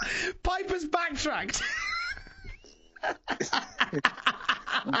you... Piper's backtracked.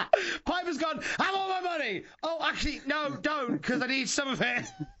 Piper's gone, "I want my money." Oh, actually, no, don't, because I need some of it.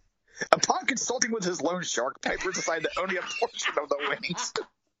 Upon consulting with his loan shark, Piper decided to own a portion of the winnings.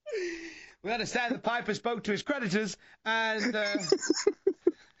 We understand that Piper spoke to his creditors, and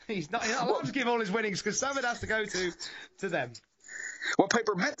he's not allowed to give all his winnings, because some of it has to go to them. What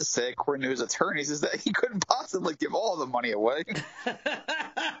Piper meant to say, according to his attorneys, is that he couldn't possibly give all the money away.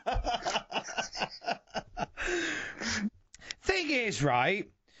 Thing is, right,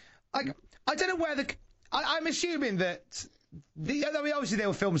 like, I don't know where I'm assuming that obviously they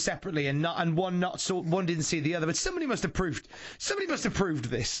were filmed separately, and one didn't see the other, but somebody must have proved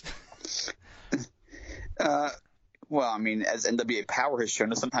this. Well, I mean, as NWA Power has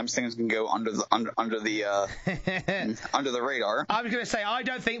shown us, sometimes things can go under the radar. I was going to say, I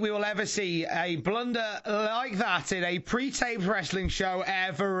don't think we will ever see a blunder like that in a pre-taped wrestling show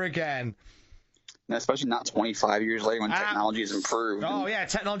ever again. Especially not 25 years later when technology has improved. Oh, yeah,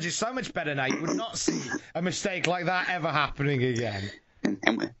 technology is so much better now. You would not see a mistake like that ever happening again.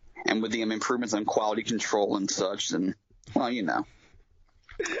 And with the improvements in quality control and such, and, well, you know.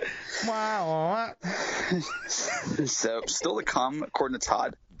 Wow. So, still to come, according to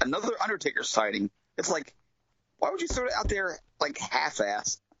Todd, another Undertaker sighting. It's like, why would you throw it out there, like,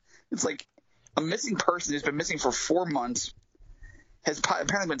 half-assed? It's like a missing person who's been missing for 4 months has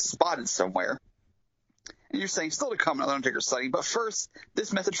apparently been spotted somewhere. And you're saying, still to come, another Undertaker sighting. But first,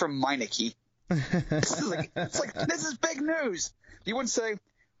 this message from Meineke. This is big news. You wouldn't say,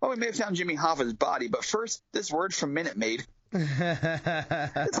 well, we may have found Jimmy Hoffa's body, but first, this word from Minute Maid.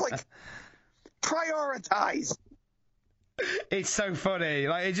 It's like, prioritize. It's so funny.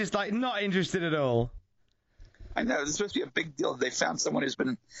 Like, it's just, like, not interested at all. I know. This is supposed to be a big deal. They found someone who's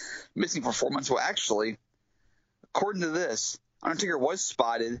been missing for 4 months. Well, actually, according to this, Undertaker was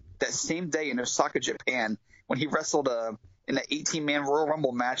spotted that same day in Osaka, Japan, when he wrestled in an 18-man Royal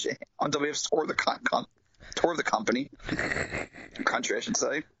Rumble match on WWF's tour of the company. Country, I should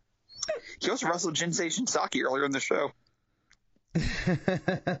say. He also wrestled Jinsei Shinsaki earlier in the show.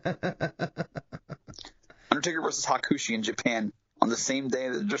 Undertaker versus Hakushi in Japan on the same day.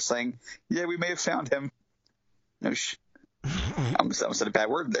 They're just saying, yeah, we may have found him. No I almost said a bad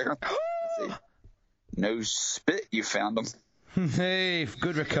word there. Let's see. No spit, you found him. Hey,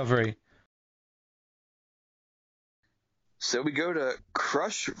 good recovery. So we go to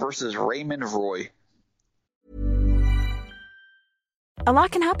Crush versus Raymond Roy. A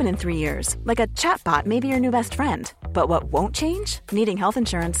lot can happen in 3 years, like a chatbot may be your new best friend. But what won't change? Needing health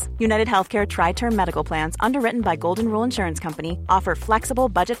insurance. United Healthcare Tri-Term Medical Plans, underwritten by Golden Rule Insurance Company, offer flexible,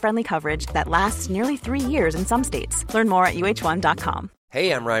 budget-friendly coverage that lasts nearly 3 years in some states. Learn more at uh1.com.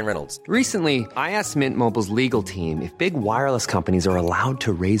 Hey, I'm Ryan Reynolds. Recently, I asked Mint Mobile's legal team if big wireless companies are allowed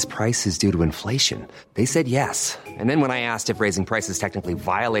to raise prices due to inflation. They said yes. And then when I asked if raising prices technically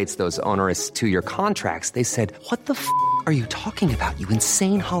violates those onerous 2-year contracts, they said, what the f*** are you talking about, you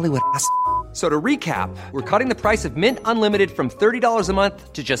insane Hollywood ass f- So to recap, we're cutting the price of Mint Unlimited from $30 a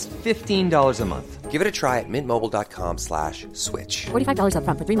month to just $15 a month. Give it a try at mintmobile.com/switch. $45 up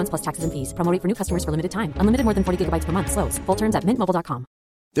front for 3 months plus taxes and fees. Promo rate for new customers for limited time. Unlimited more than 40 gigabytes per month. Slows full terms at mintmobile.com.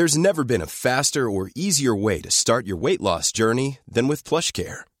 There's never been a faster or easier way to start your weight loss journey than with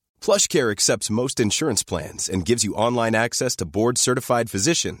PlushCare. PlushCare accepts most insurance plans and gives you online access to board-certified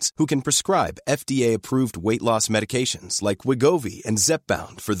physicians who can prescribe FDA-approved weight loss medications like Wegovy and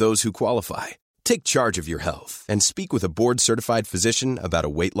Zepbound for those who qualify. Take charge of your health and speak with a board-certified physician about a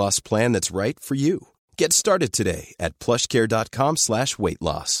weight loss plan that's right for you. Get started today at plushcare.com/weight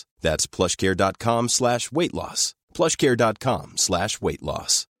loss. That's plushcare.com/weight loss. plushcare.com/weight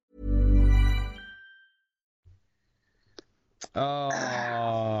loss.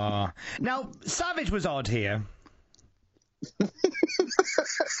 Oh. Now, Savage was odd here.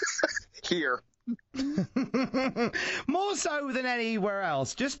 Here. More so than anywhere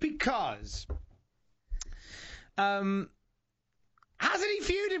else, just because. Hasn't he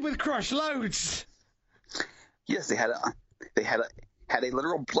feuded with Crush loads? Yes, they had a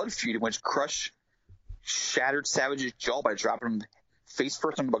literal blood feud in which Crush shattered Savage's jaw by dropping him face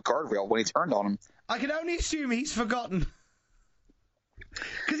first into a guardrail when he turned on him. I can only assume he's forgotten.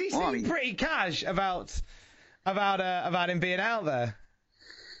 Because he seemed pretty cash about him being out there.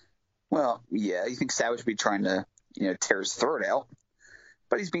 Well, yeah, you think Savage would be trying to, tear his throat out.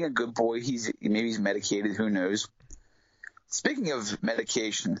 But he's being a good boy. Maybe he's medicated. Who knows? Speaking of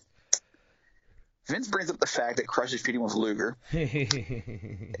medication, Vince brings up the fact that Crush is feuding with Luger.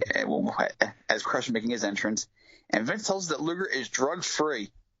 As Crush is making his entrance. And Vince tells us that Luger is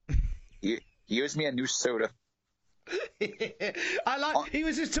drug-free. He owes me a new soda. He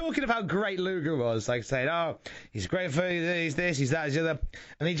was just talking about how great Luger was, like saying, "Oh, he's great for he's this, he's that, he's the other,"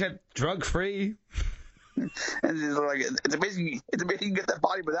 and he said, "Drug free." And he's like, "It's amazing. It's amazing you can get that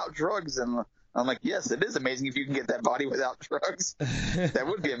body without drugs." And I'm like, "Yes, it is amazing if you can get that body without drugs. That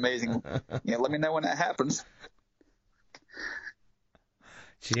would be amazing. Let me know when that happens."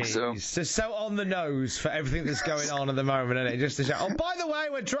 Jeez, just so on the nose for everything that's going on at the moment, isn't it? Just to shout, "Oh, by the way,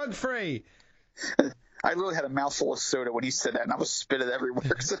 we're drug free." I literally had a mouthful of soda when he said that, and I was spitting everywhere.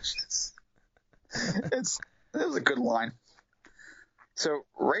 It was a good line. So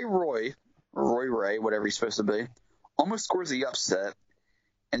Roy, whatever he's supposed to be, almost scores the upset,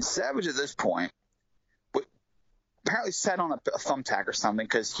 and Savage at this point, apparently sat on a thumbtack or something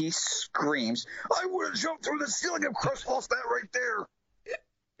because he screams, "I would have jumped through the ceiling if Crush lost that right there."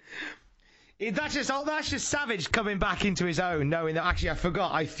 That's just Savage coming back into his own, knowing that actually I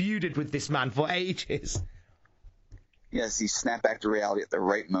forgot I feuded with this man for ages. Yes, he snapped back to reality at the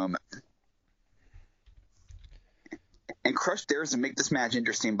right moment. And Crush dares to make this match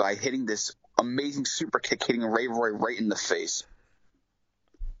interesting by hitting this amazing super kick, hitting Ray Roy right in the face.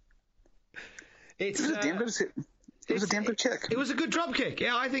 It was a damn good kick. It was a good drop kick.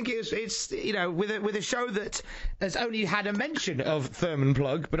 Yeah, I think it's with a show that has only had a mention of Thurman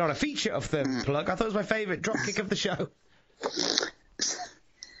Plug, but not a feature of Thurman Plug. I thought it was my favourite drop kick of the show.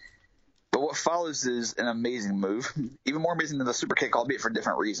 But what follows is an amazing move, even more amazing than the super kick, albeit for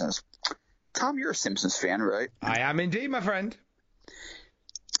different reasons. Tom, you're a Simpsons fan, right? I am indeed, my friend.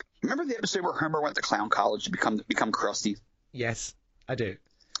 Remember the episode where Homer went to clown college to become Krusty? Yes, I do.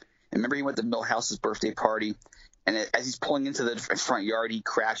 And remember he went to Milhouse's birthday party? And as he's pulling into the front yard, he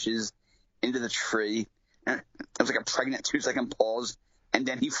crashes into the tree. And it was like a pregnant 2-second pause, and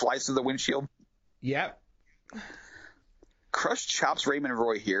then he flies through the windshield. Yep. Crush chops Raymond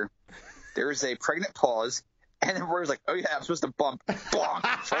Roy here. There is a pregnant pause, and then Roy's like, "Oh yeah, I'm supposed to bump." Bonk,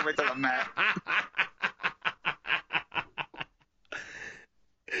 fall right to the mat.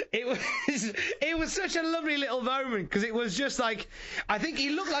 It was such a lovely little moment because it was just like, I think he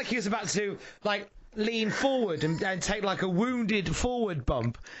looked like he was about to like lean forward and take like a wounded forward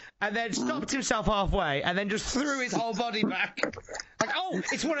bump, and then stopped himself halfway and then just threw his whole body back. Like, oh,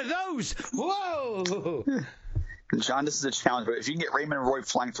 it's one of those. Whoa. John, this is a challenge, but if you can get Raymond Roy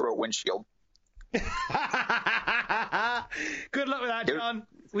flying through a windshield. Good luck with that, John.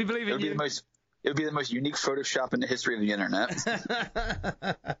 We believe in you. It would be the most unique Photoshop in the history of the internet.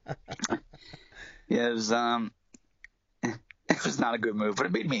 Yeah, it was not a good move, but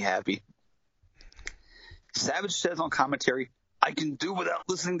it made me happy. Savage says on commentary, "I can do without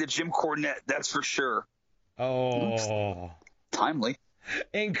listening to Jim Cornette, that's for sure." Oh. Oops. Timely.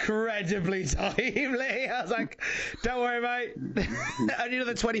 Incredibly timely. I was like, don't worry, mate. Only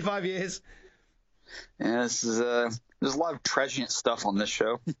another 25 years. Yeah, there's a lot of transient stuff on this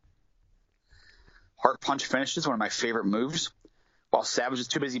show. Heart Punch finishes, one of my favorite moves, while Savage is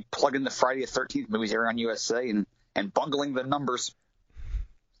too busy plugging the Friday the 13th movies here on USA and bungling the numbers.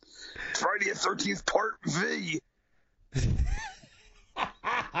 Friday the 13th Part V.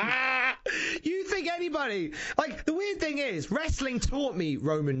 You think anybody... Like, the weird thing is, wrestling taught me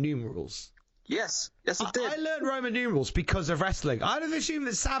Roman numerals. Yes, it did. I learned Roman numerals because of wrestling. I'd have assumed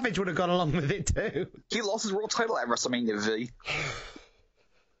that Savage would have gone along with it too. He lost his world title at WrestleMania V.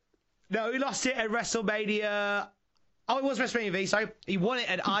 No, he lost it at WrestleMania. Oh, it was WrestleMania V. So he won it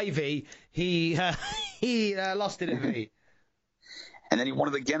at IV. He lost it at V. And then he won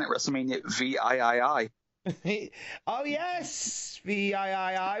it again at WrestleMania VIII. Oh yes,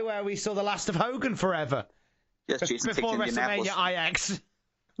 VIII, where we saw the last of Hogan forever. Yes, Jason. Before WrestleMania IX.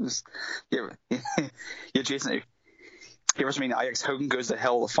 Yeah, Jason. Here, WrestleMania IX, Hogan goes to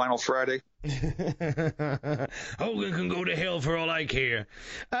hell the final Friday. Hogan can go to hell for all I care.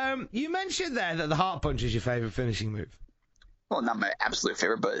 You mentioned there that the Heart Punch is your favourite finishing move. Well, not my absolute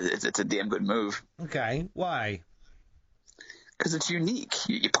favourite, but it's a damn good move. Okay, why? Because it's unique.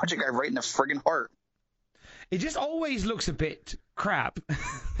 You punch a guy right in the friggin' heart. It just always looks a bit crap,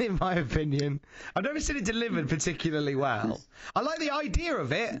 in my opinion. I've never seen it delivered particularly well. I like the idea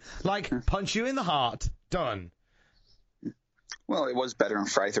of it, like, punch you in the heart, done. Well, it was better on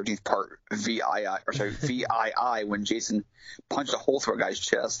Friday 13th Part VII when Jason punched a hole through a guy's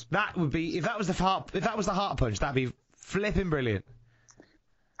chest. That would be, if that was the heart punch, that'd be flipping brilliant.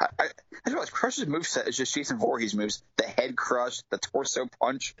 I realize Crush's moveset is just Jason Voorhees moves. The head crush, the torso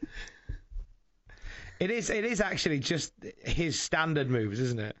punch. It is actually just his standard moves,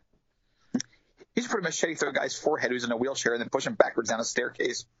 isn't it? He's put a machete through a guy's forehead who's in a wheelchair and then push him backwards down a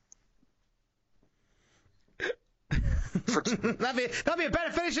staircase. That'd be a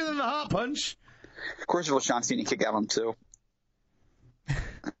better finisher than the heart punch. Of course, we'll John Cena kick out on him too.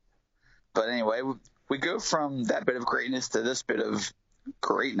 But anyway, we go from that bit of greatness to this bit of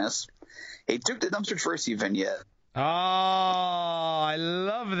greatness. A Duke the Dumpster Droese vignette. Oh, I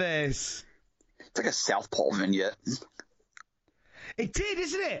love this. It's like a Southpaw vignette. It did,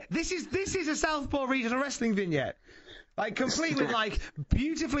 isn't it? This is a Southpaw regional wrestling vignette. Like, complete with, like,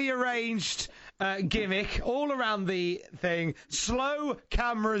 beautifully arranged gimmick all around the thing. Slow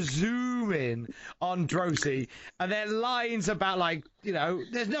camera zoom in on Droese. And then lines about, like, you know,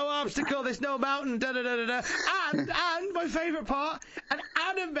 there's no obstacle, there's no mountain, da-da-da-da-da. And my favourite part, an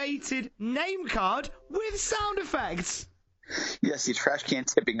animated name card with sound effects. Yes, the trash can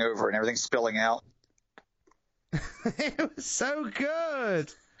tipping over and everything spilling out. It was so good.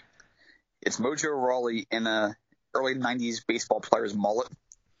 It's Mojo Rawley in a early 90s baseball player's mullet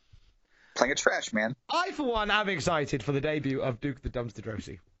playing a trash man. I, for one, am excited for the debut of Duke the Dumpster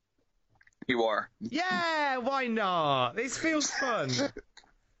Droese. You are. Yeah, why not? This feels fun.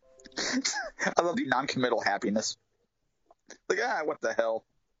 I love the non-committal happiness. Like, what the hell?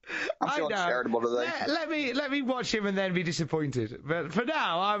 I'm feeling charitable today. Let me watch him and then be disappointed. But for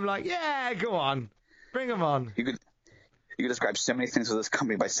now, I'm like, yeah, go on. Bring him on. You could describe so many things with this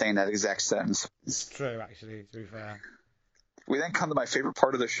company by saying that exact sentence. It's true, actually, to be fair. We then come to my favorite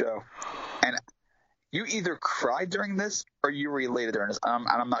part of the show. And you either cried during this or you related during this. And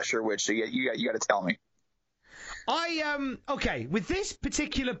I'm not sure which, so you got to tell me. Okay, with this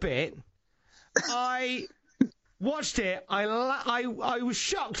particular bit, I watched it. I was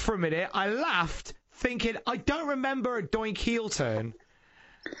shocked for a minute. I laughed, thinking, I don't remember a doink heel turn.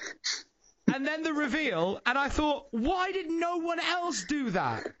 And then the reveal, and I thought, why did no one else do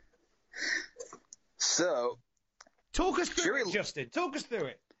that? So, talk us through it, Justin. Talk us through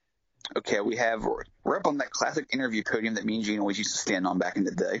it. Okay, we're up on that classic interview podium that me and Gene always used to stand on back in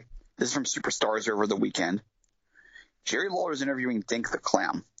the day. This is from Superstars over the weekend. Jerry Lawler is interviewing Dink the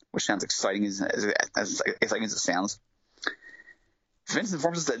Clown, which sounds exciting as exciting as it sounds. Vince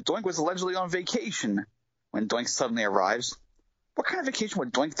informs us that Doink was allegedly on vacation when Doink suddenly arrives. What kind of vacation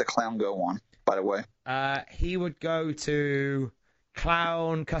would Doink the Clown go on, by the way? He would go to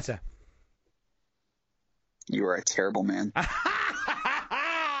Clown Cutter. You are a terrible man.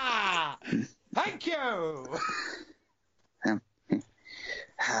 Thank you!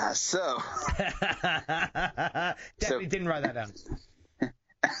 Definitely didn't write that down.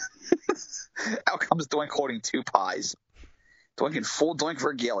 Out comes Doink holding 2 pies. Doink in full Doink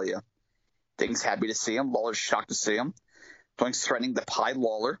regalia. Dink's happy to see him. Lawler's shocked to see him. Doink's threatening to pie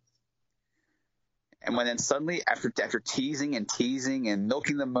Lawler. And then suddenly, after teasing and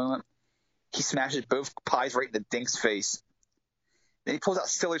milking the moment, he smashes both pies right into Dink's face. Then he pulls out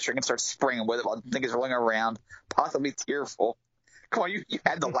silly string and starts spraying with it while Dink is rolling around, possibly tearful. Come on, you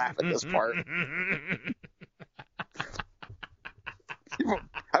had to laugh at this part.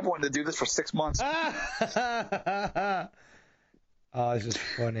 I've wanted to do this for 6 months. Oh, this is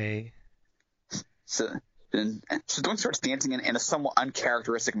funny. So Doink starts dancing in a somewhat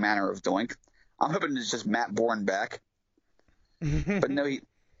uncharacteristic manner of Doink. I'm hoping it's just Matt Bourne back. But no, he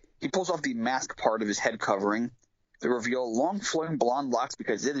pulls off the mask part of his head covering. They reveal long flowing blonde locks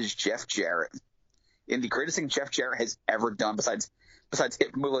because it is Jeff Jarrett. And the greatest thing Jeff Jarrett has ever done besides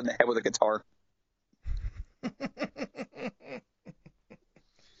hit Moolah in the head with a guitar.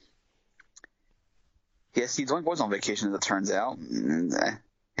 Yes, Doink was on vacation, as it turns out. And,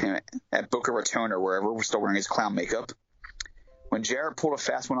 at Boca Raton or wherever, we're still wearing his clown makeup. When Jarrett pulled a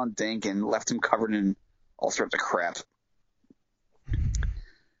fast one on Dink and left him covered in all sorts of crap.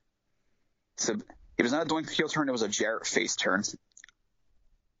 So it was not a Doink heel turn, it was a Jarrett face turn.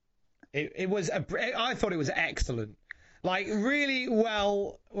 I thought it was excellent. Like, really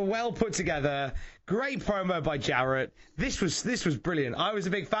well put together. Great promo by Jarrett. This was brilliant. I was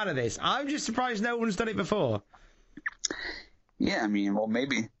a big fan of this. I'm just surprised no one's done it before. Yeah, I mean,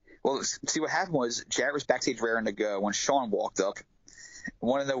 see what happened was Jarrett was backstage raring to go when Shawn walked up. I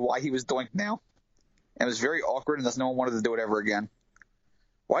wanted to know why he was Doink now. And it was very awkward, and thus no one wanted to do it ever again.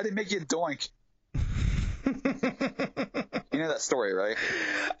 Why'd they make you Doink? You know that story, right?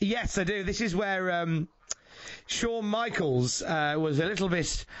 Yes, I do. This is where Shawn Michaels was a little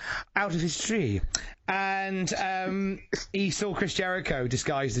bit out of his tree, and he saw Chris Jericho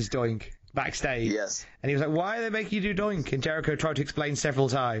disguised as Doink backstage. Yes. And he was like, "Why are they making you do Doink?" And Jericho tried to explain several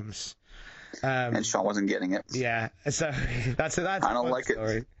times. And Shawn wasn't getting it. Yeah. So that's I don't like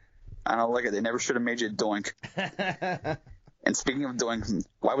story. it. I don't like it. They never should have made you Doink. And speaking of Doink,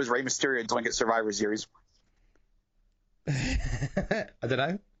 why was Rey Mysterio Doink at Survivor Series? I don't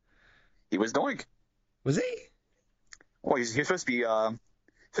know. He was Doink. Was he? Well, he's supposed to be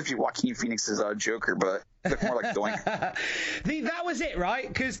Joaquin Phoenix's Joker, but he looked more like Doink. That was it, right?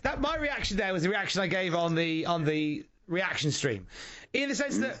 Because my reaction there was the reaction I gave on the reaction stream, in the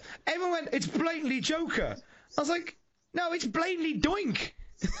sense that everyone went, "It's blatantly Joker." I was like, "No, it's blatantly Doink."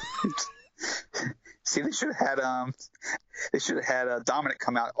 See, they should have had Dominic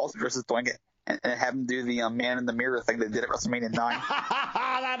come out also dressed as Doink and have him do the man in the mirror thing they did at WrestleMania 9.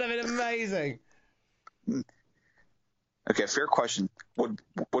 That'd have been amazing. Okay, fair question. Would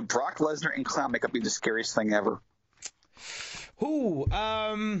Brock Lesnar in clown makeup be the scariest thing ever? Ooh,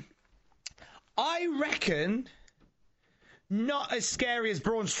 I reckon not as scary as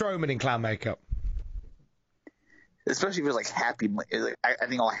Braun Strowman in clown makeup. Especially if he was like happy, I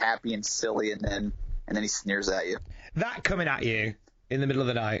think all happy and silly, and then he sneers at you. That coming at you in the middle of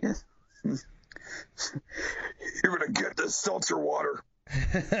the night. You're gonna get this seltzer water.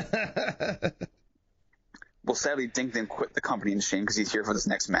 Well, sadly, Dink then quit the company in shame because he's here for this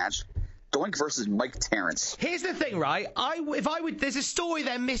next match. Doink versus Mike Terrence. Here's the thing, right? There's a story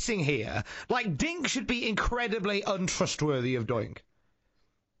they're missing here. Like, Dink should be incredibly untrustworthy of Doink.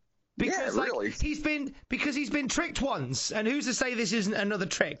 Because, yeah, really. He's been tricked once, and who's to say this isn't another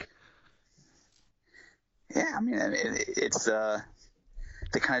trick? Yeah, I mean, it's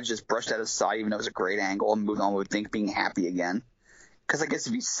they kind of just brushed that aside, even though it was a great angle, and moved on with Dink being happy again. Because I guess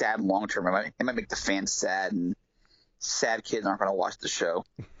if he's sad long term, it might make the fans sad, and sad kids aren't going to watch the show.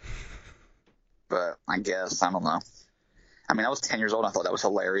 But I guess, I don't know. I mean, I was 10 years old, and I thought that was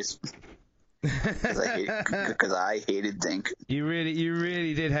hilarious. Because I hated Dink. You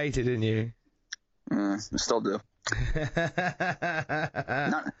really did hate it, didn't you? I still do.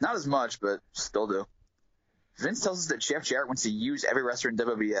 Not as much, but still do. Vince tells us that Jeff Jarrett wants to use every wrestler in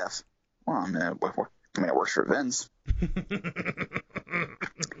WWF. Well, I mean, it works for Vince.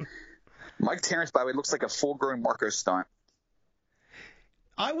 Mike Terrence, by the way, looks like a full-grown Marco Stunt.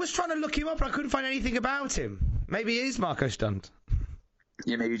 I was trying to look him up, but I couldn't find anything about him. Maybe he is Marco Stunt.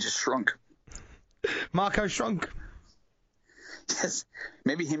 Yeah, maybe he just shrunk. Marco shrunk. Yes,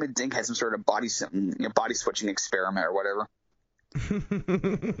 maybe him and Dink had some sort of body switching experiment or whatever.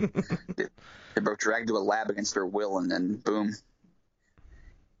 They both dragged to a lab against their will, and then boom.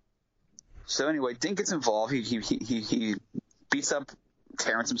 So anyway, Dink gets involved. He beats up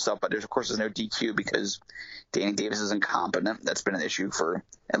Terrence himself, but of course there's no DQ because Danny Davis is incompetent. That's been an issue for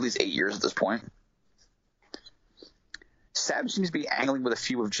at least 8 years at this point. Savage seems to be angling with a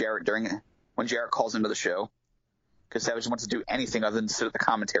few of Jarrett when Jarrett calls into the show, because Savage wants to do anything other than sit at the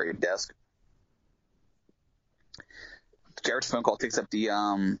commentary desk. Jarrett's phone call takes up the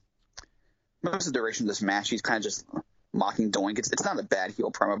most of the duration of this match. He's kind of just mocking Doink. It's not a bad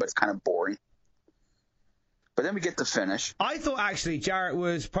heel promo, but it's kind of boring. But then we get the finish. I thought actually Jarrett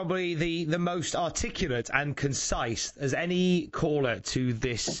was probably the most articulate and concise as any caller to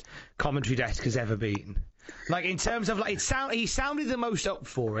this commentary desk has ever been. Like, in terms of, like, he sounded the most up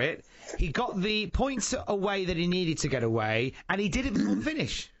for it. He got the points away that he needed to get away, and he did it before the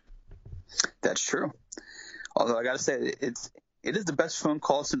finish. That's true. Although I got to say, it is the best phone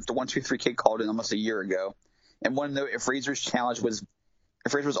call since the 1-2-3 Kid called in almost a year ago. And one note, if Razor's Razor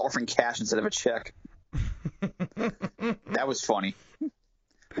was offering cash instead of a check, that was funny.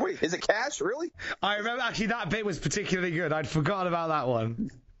 Wait, is it cash? Really? I remember, actually, that bit was particularly good. I'd forgotten about that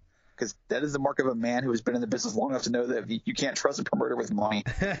one. Because that is the mark of a man who has been in the business long enough to know that you can't trust a promoter with money.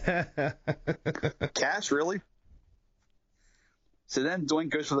 Cash, really? So then Doink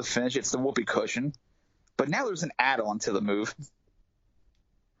goes for the finish. It's the whoopee cushion. But now there's an add-on to the move.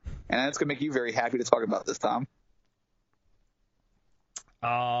 And that's going to make you very happy to talk about this, Tom.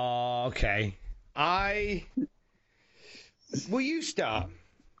 Oh, okay. Will you start?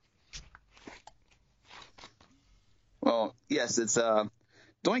 Well, yes, it's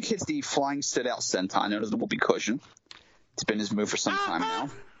Doink hits the flying sit-out senton, known as the whoopee cushion. It's been his move for some time now.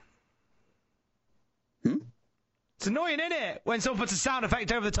 It's annoying, isn't it, when someone puts a sound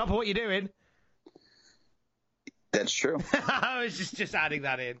effect over the top of what you're doing? That's true. I was just adding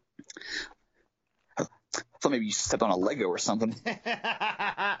that in. I thought maybe you stepped on a Lego or something.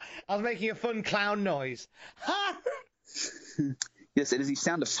 I was making a fun clown noise. Yes, it is the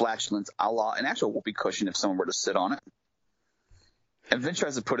sound of flatulence, a la an actual whoopee cushion if someone were to sit on it. And Vince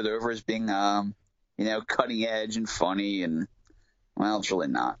tries to put it over as being, cutting edge and funny, and, well, it's really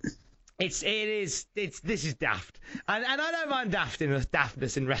not. This is daft. And I don't mind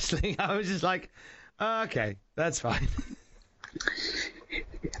daftness in wrestling. I was just like, okay, that's fine.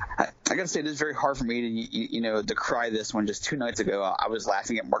 I gotta say, it is very hard for me to, decry this when just 2 nights ago I was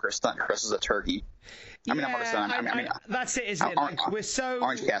laughing at Marco Stunt dressed as a turkey. I mean, not Marco Stunt. That's it, isn't it? We're so...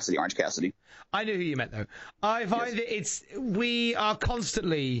 Orange Cassidy. I knew who you meant, though. I find that we are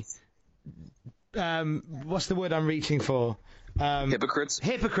constantly, what's the word I'm reaching for?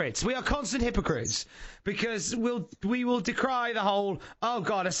 Hypocrites. We are constant hypocrites because we will decry the whole, oh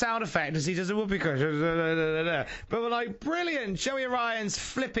God, a sound effect as he does a whoopee cushion. But we're like, brilliant, Joey Ryan's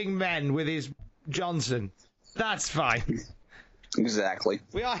flipping men with his Johnson. That's fine. Exactly.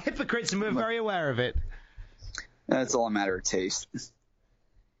 We are hypocrites and we're very aware of it. That's all a matter of taste.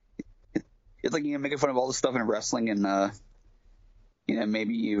 It's like making fun of all the stuff in wrestling, and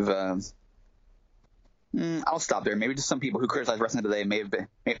maybe you've. I'll stop there. Maybe just some people who criticize wrestling today may have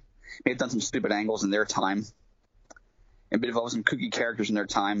done some stupid angles in their time, and been involved with some kooky characters in their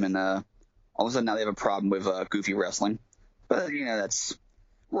time, and all of a sudden now they have a problem with goofy wrestling. But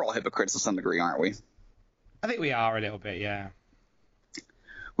we're all hypocrites to some degree, aren't we? I think we are a little bit, yeah.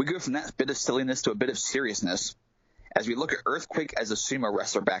 We go from that bit of silliness to a bit of seriousness as we look at Earthquake as a sumo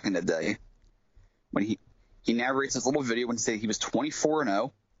wrestler back in the day. When he narrates this little video when he said he was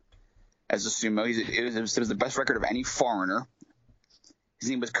 24-0 as a sumo. It was the best record of any foreigner. His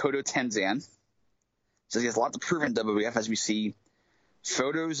name was Kodo Tenzan. So he has a lot to prove in WWF as we see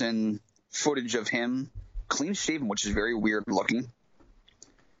photos and footage of him clean shaven, which is very weird looking,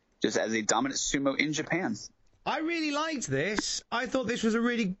 just as a dominant sumo in Japan. I really liked this. I thought this was a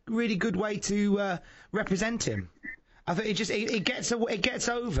really, really good way to represent him. I thought it gets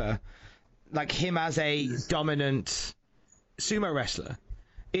over like him as a dominant sumo wrestler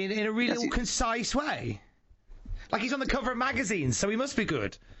in a really concise way. Like he's on the cover of magazines, so he must be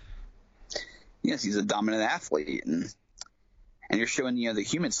good. Yes, he's a dominant athlete, and you're showing the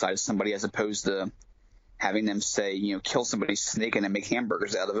human side of somebody as opposed to having them say kill somebody's snake and then make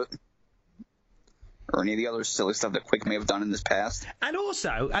hamburgers out of it. Or any of the other silly stuff that Quick may have done in this past. And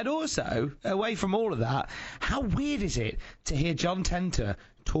also, away from all of that, how weird is it to hear John Tenta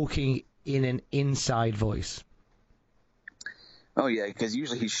talking in an inside voice. Oh, yeah, because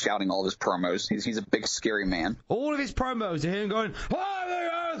usually he's shouting all of his promos. He's a big, scary man. All of his promos are him going, "I'm the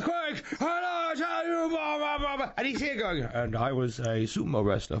earthquake, and I tell you, blah, blah, blah, blah." And he's here going, "And I was a sumo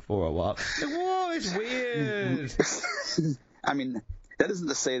wrestler for a while." Like, whoa, it's weird. I mean, that isn't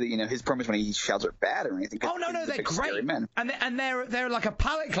to say that, his promos when he shouts are bad or anything. Oh, no, they're great. Men. And they're like a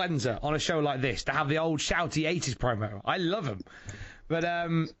palate cleanser on a show like this, to have the old shouty 80s promo. I love them. But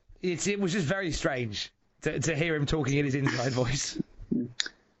it was just very strange to hear him talking in his inside voice.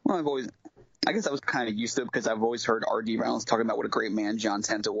 Well, I guess I was kind of used to it because I've always heard R.D. Reynolds talking about what a great man John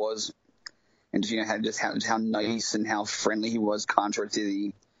Tenta was. And how nice and how friendly he was, contrary to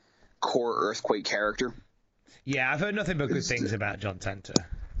the core Earthquake character. Yeah, I've heard nothing but good things about John Tenta.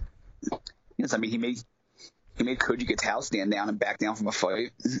 Yes, I mean, he made Koji Gatau stand down and back down from a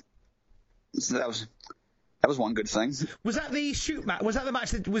fight. So that was one good thing. Was that the shoot match? Was that the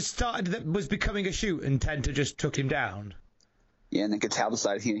match that was becoming a shoot and Tenta just took him down? Yeah, and then Gatau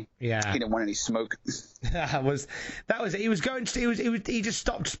decided he didn't want any smoke. He just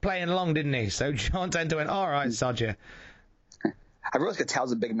stopped playing along, didn't he? So John Tenta went, "All right, Sodja." I realize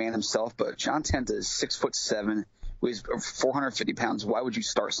Gatau's a big man himself, but John Tenta is 6'7", weighs 450 pounds. Why would you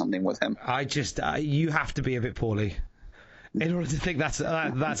start something with him? You have to be a bit poorly in order to think that's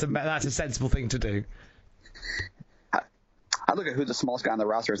a sensible thing to do. I look at who the smallest guy on the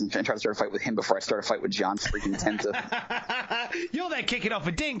roster is and try to start a fight with him before I start a fight with John freaking Tenta. You're there kicking off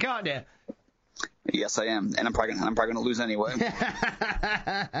a dink, aren't you? Yes, I am, and I'm probably going to lose anyway.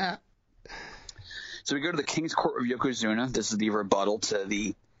 So we go to the King's Court of Yokozuna. This is the rebuttal to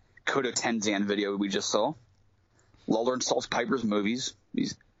the Kodo Tenzan video we just saw. Lawler insults Piper's movies.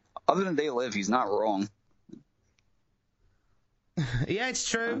 Other than They Live, he's not wrong. Yeah, it's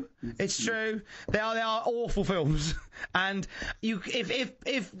true. It's true. They are awful films. And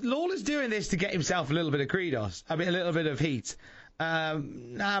if Lawler's doing this to get himself a little bit of kudos, a little bit of heat,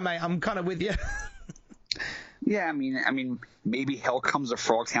 mate, I'm kind of with you. Yeah, I mean, maybe Hell Comes to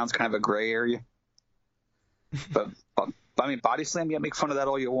Frogtown's kind of a gray area. But I mean, Body Slam, yeah, make fun of that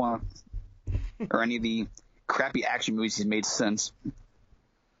all you want. Or any of the crappy action movies he's made since.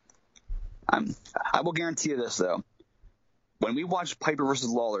 I will guarantee you this, though. When we watch Piper versus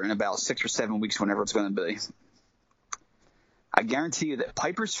Lawler in about 6 or 7 weeks, whenever it's going to be, I guarantee you that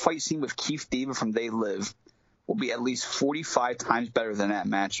Piper's fight scene with Keith David from They Live will be at least 45 times better than that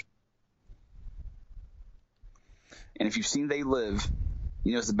match. And if you've seen They Live,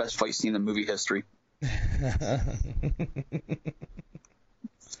 you know it's the best fight scene in movie history.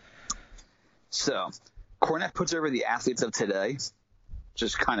 So, Cornette puts over the athletes of today, which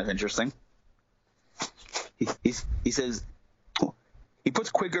is kind of interesting. He says he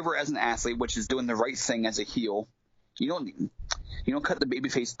puts Quig over as an athlete, which is doing the right thing as a heel. You don't cut the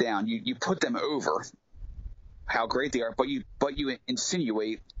babyface down. You put them over how great they are, but you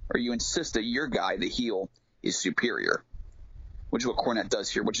insinuate or you insist that your guy, the heel, is superior, which is what Cornette does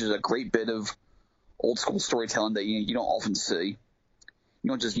here, which is a great bit of old school storytelling that you don't often see. You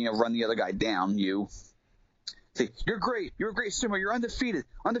don't just run the other guy down. You say, "You're great. You're a great sumo. You're undefeated.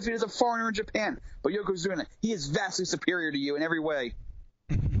 Undefeated as a foreigner in Japan. But Yokozuna, he is vastly superior to you in every way."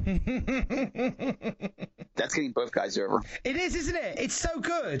 That's getting both guys over. It is, isn't it? It's so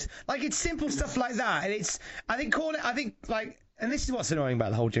good. Like, it's simple stuff like that, and and this is what's annoying about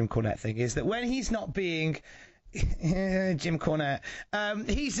the whole Jim Cornette thing, is that when he's not being Jim Cornette,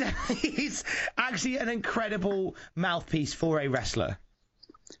 he's actually an incredible mouthpiece for a wrestler.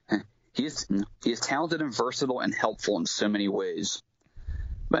 He is talented and versatile and helpful in so many ways.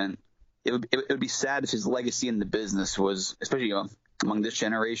 But it would be sad if his legacy in the business was, especially among this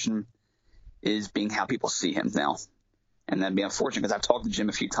generation, is being how people see him now. And that'd be unfortunate, because I've talked to Jim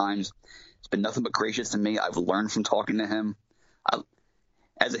a few times. It's been nothing but gracious to me. I've learned from talking to him.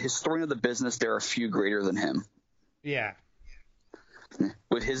 As a historian of the business, there are a few greater than him. Yeah.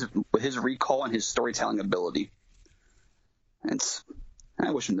 With his recall and his storytelling ability.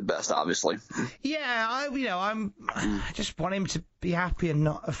 I wish him the best, obviously. Yeah, I just want him to be happy and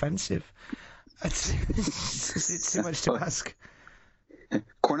not offensive. It's too much to ask.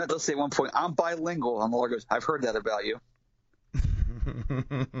 Cornette does say at one point, "I'm bilingual," and Lawler goes, "I've heard that about you."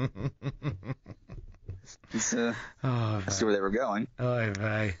 I see where they were going. Oh,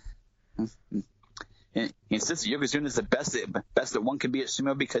 man. He insists that Yokozuna is the best that one can be at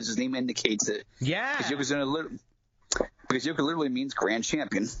sumo because his name indicates it. Yeah. Because Yokozuna literally means grand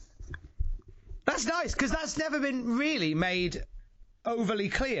champion. That's nice, because that's never been really made overly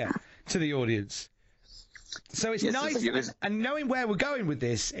clear to the audience. So it's nice, and knowing where we're going with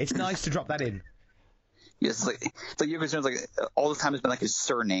this, it's nice to drop that in. Yes, it's like Yokozuna's like all the time has been like his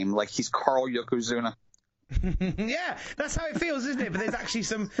surname, like he's Carl Yokozuna. Yeah, that's how it feels, isn't it? But there's actually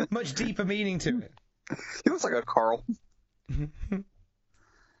some much deeper meaning to it. He looks like a Carl.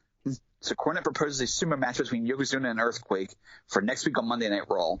 So Cornette proposes a sumo match between Yokozuna and Earthquake for next week on Monday Night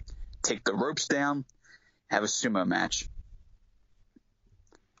Raw. Take the ropes down, have a sumo match.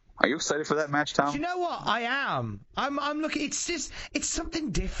 Are you excited for that match, Tom? Do you know what? I am. I'm looking. It's something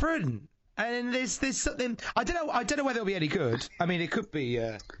different, and there's something. I don't know whether it'll be any good. I mean, it could be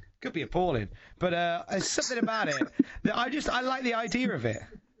appalling, but there's something about it that I like the idea of it.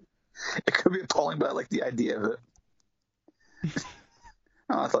 It could be appalling, but I like the idea of it.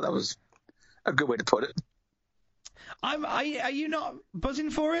 I thought that was a good way to put it. Are you not buzzing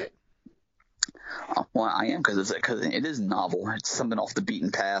for it? Well, I am because it is novel. It's something off the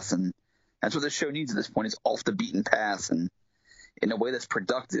beaten path, and that's what the show needs at this point. Is off the beaten path, and in a way that's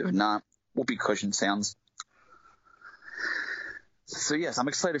productive, not whoopee cushion sounds. So yes, I'm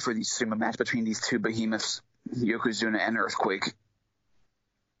excited for the sumo match between these two behemoths, Yokozuna and Earthquake.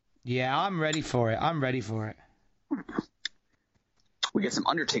 Yeah, I'm ready for it. We get some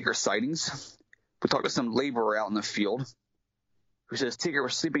Undertaker sightings. We talked to some laborer out in the field who says Taker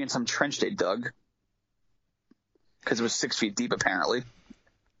was sleeping in some trench they dug because it was 6 feet deep, apparently.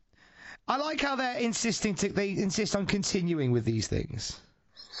 I like how they insist on continuing with these things.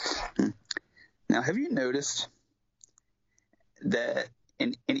 Now, have you noticed that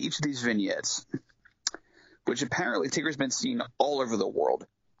in each of these vignettes, which apparently Taker's been seen all over the world,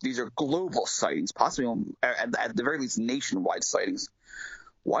 these are global sightings, possibly at the very least nationwide sightings.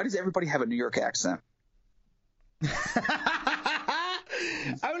 Why does everybody have a New York accent?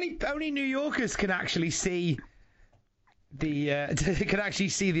 Only New Yorkers can actually see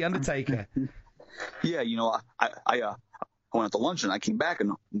the Undertaker. Yeah, you know, I went out to lunch and I came back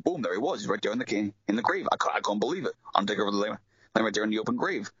and boom, there he was. He's right there in the grave. I couldn't believe it. Undertaker over the laying right there in the open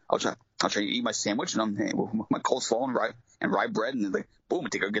grave. I'll try to eat my sandwich and with my coleslaw and rye bread, and like boom,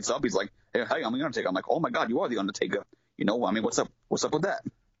 Undertaker gets up. He's like, hey, I'm the Undertaker. I'm like, oh my God, you are the Undertaker. You know, I mean, what's up with that?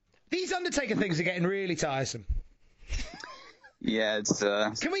 These Undertaker things are getting really tiresome. Yeah, it's.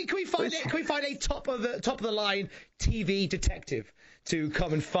 Can we find a top of the line TV detective to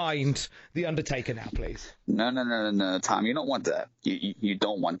come and find the Undertaker now, please? No, Tom, you don't want that. You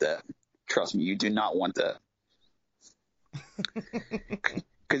don't want that. Trust me, you do not want that.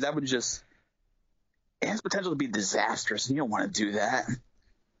 Because that would just. It has potential to be disastrous, and you don't want to do that.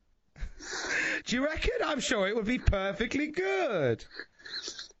 Do you reckon? I'm sure it would be perfectly good.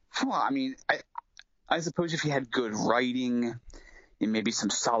 Well, I mean, I suppose if you had good writing and maybe some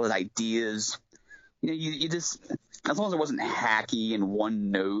solid ideas, you know, you just, as long as it wasn't hacky and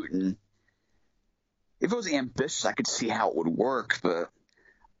one note, and if it was ambitious, I could see how it would work, but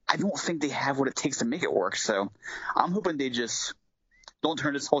I don't think they have what it takes to make it work, so I'm hoping they just don't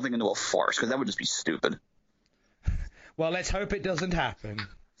turn this whole thing into a farce, because that would just be stupid. Well, let's hope it doesn't happen.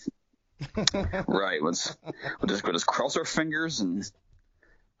 Right, we'll just cross our fingers and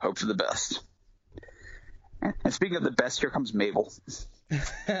hope for the best. And speaking of the best, here comes Mabel.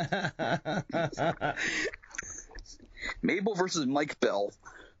 Mabel versus Mike Bell.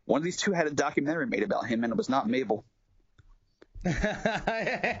 One of these two had a documentary made about him, and it was not Mabel.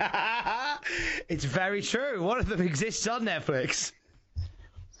 It's very true. One of them exists on Netflix.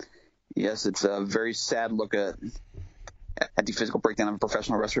 Yes, it's a very sad look at the physical breakdown of a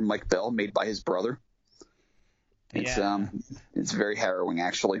professional wrestler, Mike Bell, made by his brother. It's very harrowing,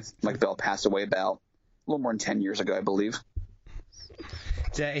 actually. Mike Bell passed away about a little more than 10 years ago, I believe.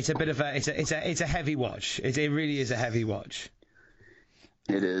 It's a bit of a heavy watch. It really is a heavy watch.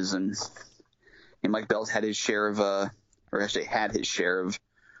 It is, and Mike Bell's had his share of, or actually had his share of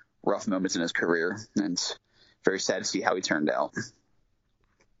rough moments in his career, and it's very sad to see how he turned out.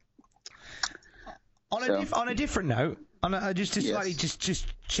 On a different note, just to slightly just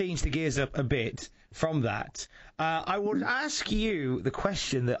change the gears up a bit from that, I would ask you the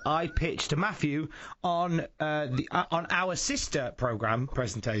question that I pitched to Matthew on our sister program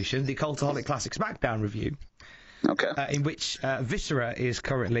presentation, the Cultaholic Classic SmackDown review. Okay. In which Viscera is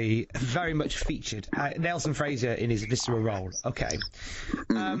currently very much featured. Nelson Fraser in his Viscera role. Okay.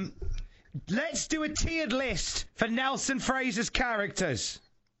 Let's do a tiered list for Nelson Fraser's characters.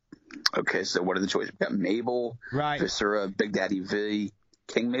 Okay, so what are the choices? We got Mabel, right. Viscera, Big Daddy V,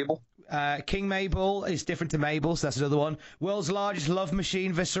 King Mabel. King Mabel is different to Mabel, so that's another one. World's largest love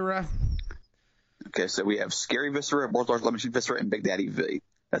machine, Viscera. Okay, so we have Scary Viscera, World's largest love machine, Viscera, and Big Daddy V.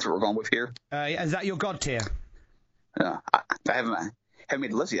 That's what we're going with here. Is that your god tier? I haven't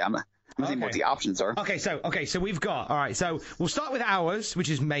made the list yet. I'm thinking what the options are. Okay, so we've got, all right, so we'll start with ours, which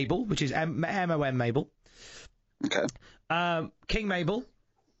is Mabel, which is M-O-M Mabel. Okay. King Mabel.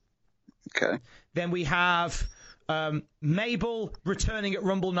 Okay. Then we have Mabel returning at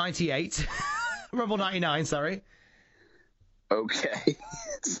Rumble 98. Rumble 99, sorry. Okay.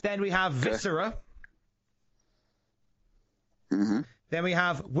 Then we have Viscera. Mm-hmm. Then we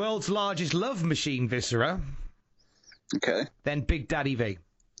have World's Largest Love Machine Viscera. Okay. Then Big Daddy V.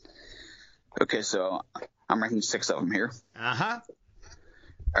 Okay, so I'm ranking 6 of them here. Uh-huh.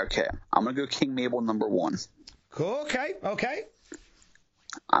 Okay, I'm going to go King Mabel number 1. Cool, okay.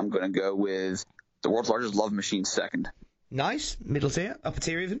 I'm going to go with the World's Largest Love Machine second. Nice. Middle tier, upper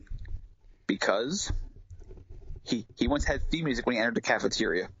tier even. Because he once had theme music when he entered the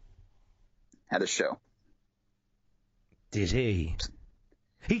cafeteria at a show. Did he?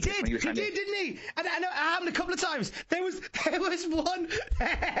 He did, didn't he? And I know it happened a couple of times. There was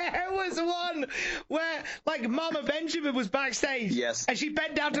one where, like, Mama Benjamin was backstage. Yes. And she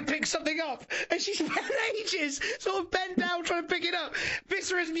bent down to pick something up. And she spent ages sort of bent down trying to pick it up.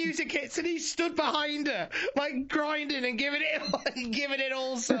 Viscera's music hits and he stood behind her, like, grinding and giving it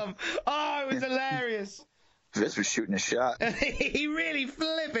all some. Oh, it was hilarious. Vis was shooting a shot. He really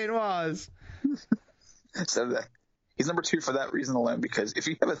flipping was. So he's number 2 for that reason alone, because if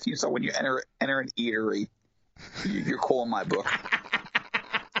you have a theme song when you enter an eatery, you're cool in my book.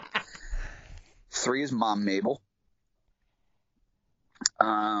 3 is Mom Mabel.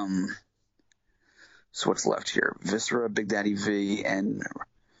 So what's left here? Viscera, Big Daddy V, and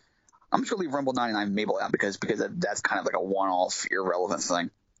I'm just going to leave Rumble 99 Mabel out because that's kind of like a one-off irrelevant thing.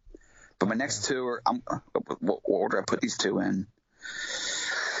 But my next 2 are what order I put these 2 in?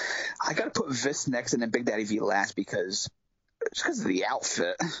 I got to put Vis next and then Big Daddy V last because of the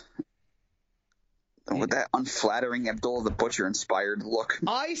outfit. With that unflattering Abdullah the Butcher inspired look.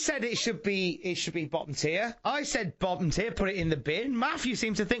 I said it should be bottom tier. I said bottom tier, put it in the bin. Matthew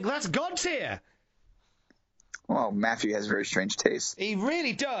seems to think that's God tier. Well, Matthew has very strange taste. He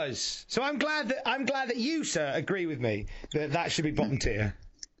really does. So I'm glad that you, sir, agree with me that should be bottom tier.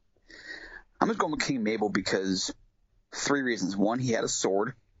 I'm just going with King Mabel because 3 reasons. 1, he had a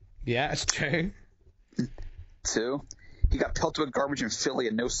sword. Yeah, that's true. 2, he got pelted with garbage in Philly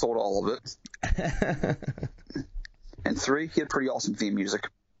and no sold all of it. And 3, he had pretty awesome theme music.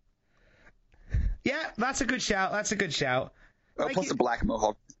 Yeah, that's a good shout. Oh, plus the Black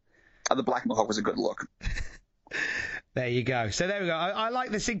Mohawk. The Black Mohawk was a good look. There you go. So there we go. I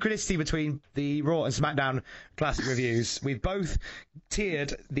like the synchronicity between the Raw and SmackDown Classic reviews. We've both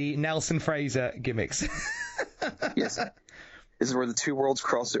tiered the Nelson Fraser gimmicks. Yes. This is where the 2 worlds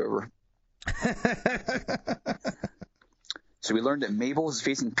cross over. So we learned that Mabel is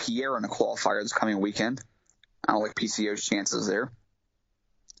facing Pierre in a qualifier this coming weekend. I don't like PCO's chances there.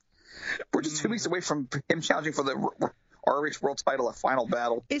 We're just 2 weeks away from him challenging for the ROH World title at Final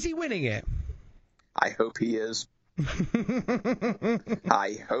Battle. Is he winning it? I hope he is.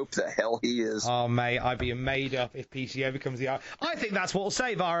 I hope the hell he is. Oh, mate, I'd be made up if PCO becomes the... I think that's what will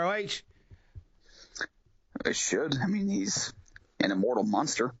save ROH. It should. I mean, he's an immortal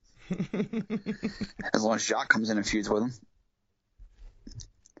monster. As long as Jacques comes in and feuds with him.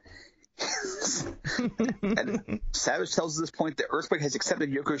 And Savage tells us at this point that Earthquake has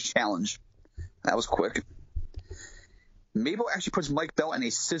accepted Yoko's challenge. That was quick. Mabel actually puts Mike Bell in a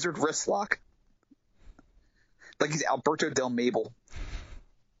scissored wrist lock. Like he's Alberto Del Mabel.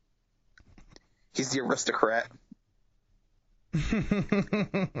 He's the aristocrat. It's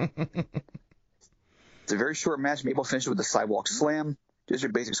a very short match. Mabel finishes with a sidewalk slam. Just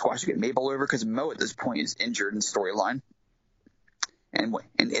your basic squash to get Mabel over because Mo at this point is injured in storyline. And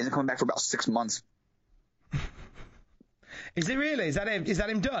isn't coming back for about 6 months. Is it really? Is that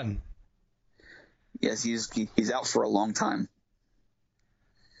him done? Yes, he's out for a long time.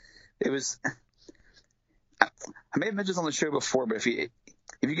 It was. I may have mentioned this on the show before, but if you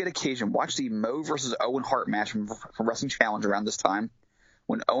get occasion, watch the Mo versus Owen Hart match from Wrestling Challenge around this time,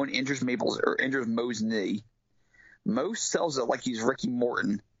 when Owen injures Mo's knee. Mo sells it like he's Ricky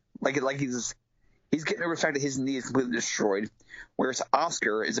Morton, like he's getting over the fact that his knee is completely destroyed, whereas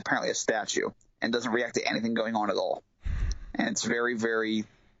Oscar is apparently a statue and doesn't react to anything going on at all. And it's very, very.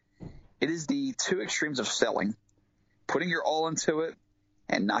 It is the 2 extremes of selling: putting your all into it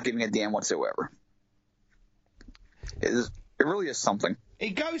and not giving a damn whatsoever. It really is something.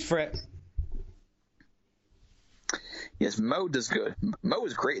 He goes for it. Yes, Mo does good. Mo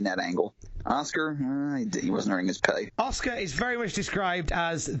is great in that angle. Oscar, he wasn't earning his pay. Oscar is very much described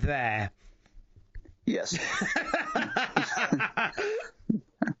as there. Yes.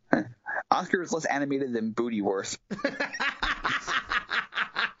 Oscar is less animated than Bootyworth.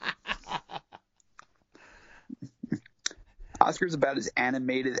 Oscar's about as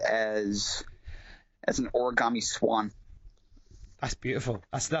animated as as an origami swan. That's beautiful.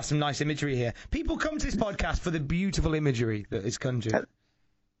 That's some nice imagery here. People come to this podcast for the beautiful imagery that is conjured.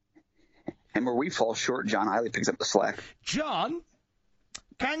 And where we fall short, John Hiley picks up the slack. John,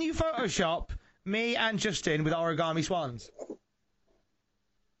 can you Photoshop me and Justin with origami swans?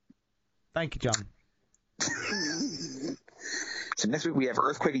 Thank you, John. So next week we have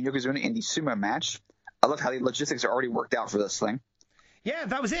Earthquake and Yokozuna in the sumo match. I love how the logistics are already worked out for this thing. Yeah,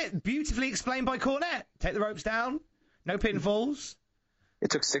 that was it. Beautifully explained by Cornette. Take the ropes down. No pinfalls. It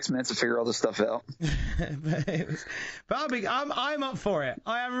took 6 minutes to figure all this stuff out. but I'm up for it.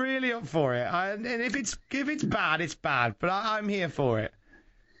 I am really up for it. And if it's bad, it's bad. But I'm here for it.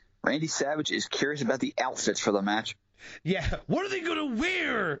 Randy Savage is curious about the outfits for the match. Yeah, what are they gonna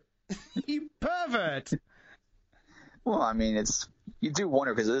wear? You pervert. Well, I mean, you do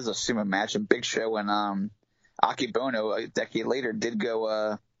wonder because it is a sumo match, and Big Show and Akebono a decade later did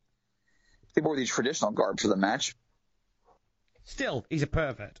go. They wore the traditional garb for the match. Still, he's a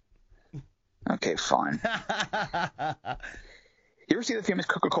pervert. Okay, fine. You ever see the famous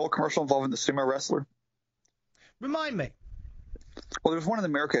Coca-Cola commercial involving the sumo wrestler? Remind me. Well, there was one in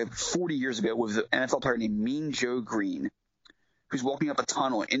America 40 years ago with an NFL player named Mean Joe Green, who's walking up a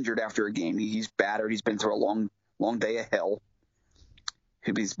tunnel injured after a game. He's battered. He's been through a long day of hell.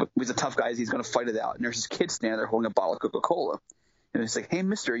 He's a tough guy. He's going to fight it out. And there's this kid standing there holding a bottle of Coca-Cola. And he's like, "Hey,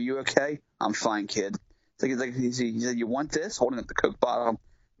 mister, are you okay?" "I'm fine, kid." He said, "You want this?" Holding up the Coke bottle.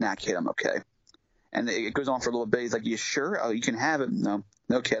 "Nah, kid, I'm okay." And it goes on for a little bit. He's like, "You sure? Oh, you can have it." "No,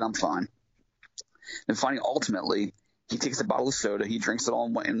 kid, I'm fine." And finally, ultimately, he takes a bottle of soda. He drinks it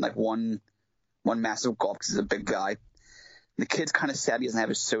all in like one massive gulp because he's a big guy. The kid's kind of sad he doesn't have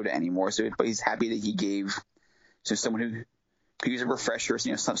his soda anymore, but he's happy that he gave to someone who could use a refresher,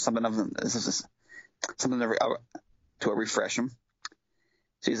 something to refresh him.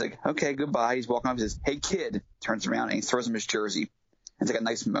 So he's like, "Okay, goodbye." He's walking up and says, "Hey, kid," turns around and he throws him his jersey. It's like a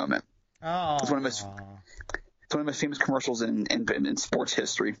nice moment. Oh. It's one of the most famous commercials in sports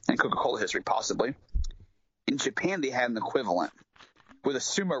history and Coca-Cola history, possibly. In Japan, they had an equivalent with a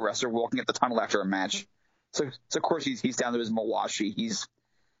sumo wrestler walking up the tunnel after a match. So of course he's down to his mawashi. He's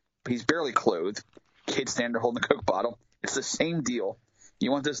barely clothed. Kid standing there holding the Coke bottle. It's the same deal.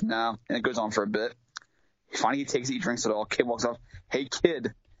 "You want this?" "No." And it goes on for a bit. Finally, he takes it. He drinks it all. Kid walks off. "Hey,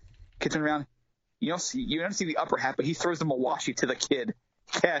 kid." Kid turns around. You don't see the upper half, but he throws the mawashi to the kid.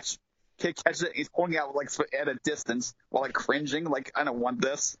 Catch. Kid catches it. He's holding out like at a distance while like cringing, like, "I don't want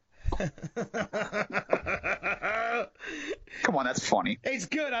this." Come on, that's funny. It's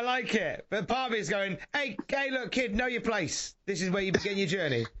good. I like it. But part of me is going, hey, look, kid, know your place. This is where you begin your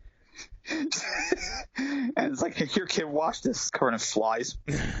journey. And it's like, "Here, kid, watch this." Covered in flies.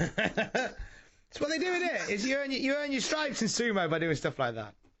 That's what they do in it. Is you earn your stripes in sumo by doing stuff like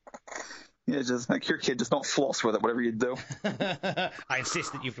that. Yeah, just like, "Here, kid, just don't floss with it, whatever you do." I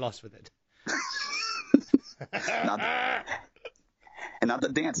insist that you floss with it. Not the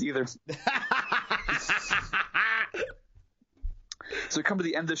dance either. So we come to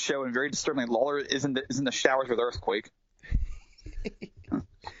the end of the show, and very disturbingly, Lawler is in the showers with Earthquake.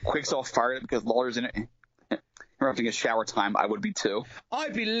 Quake's all fired up because Lawler's in it. Interrupting his shower time, I would be too.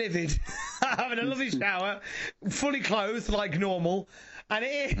 I'd be livid. Having a lovely shower, fully clothed like normal, and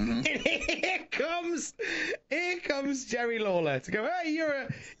here comes Jerry Lawler to go, "Hey,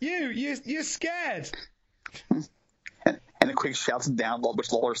 you're scared." And the Quake shouts him down,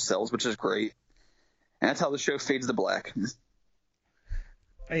 which Lawler sells, which is great. And that's how the show fades to black.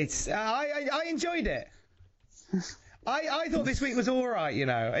 It's I enjoyed it. I thought this week was all right,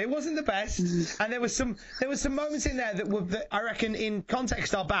 It wasn't the best, and there was some moments in there that I reckon in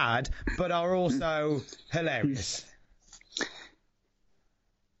context are bad, but are also hilarious.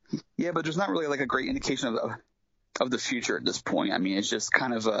 Yeah, but there's not really like a great indication of the future at this point. I mean, it's just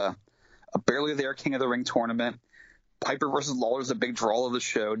kind of a barely there King of the Ring tournament. Piper versus Lawler is a big draw of the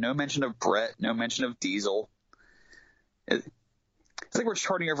show. No mention of Brett. No mention of Diesel. It's like we're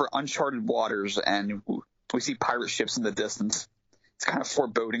charting over uncharted waters, and we see pirate ships in the distance. It's kind of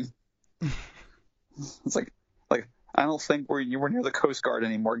foreboding. It's like I don't think we're near the Coast Guard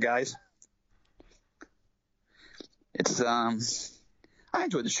anymore, guys. It's I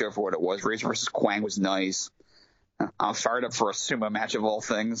enjoyed the show for what it was. Razor versus Quang was nice. I'm fired up for a sumo match of all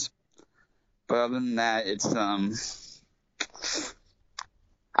things. But other than that, it's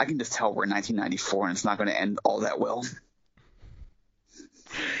I can just tell we're in 1994 and it's not going to end all that well.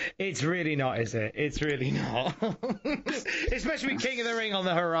 It's really not, is it? It's really not. Especially with King of the Ring on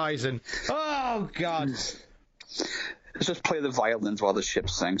the horizon. Oh, God. Let's just play the violins while the ship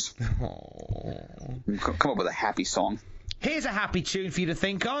sings. Come up with a happy song. Here's a happy tune for you to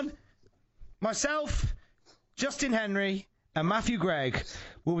think on. myself, Justin Henry, and Matthew Gregg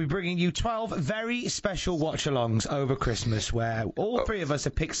will be bringing you 12 very special watch-alongs over Christmas, where all three of us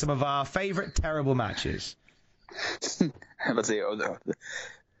have picked some of our favourite terrible matches. I would say,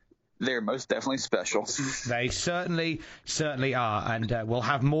 they're most definitely special. They certainly are, and we'll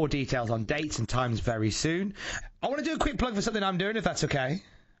have more details on dates and times very soon. I want to do a quick plug for something I'm doing, if that's okay.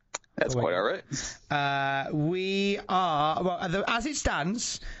 That's quite all right. We are, well, as it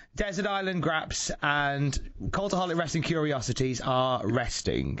stands, Desert Island Graps and Cultaholic Wrestling Curiosities are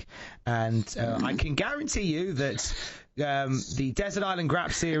resting. And I can guarantee you that the Desert Island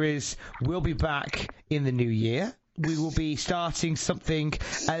Grap series will be back in the new year. We will be starting something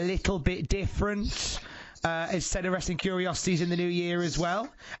a little bit different instead of Wrestling Curiosities in the new year as well.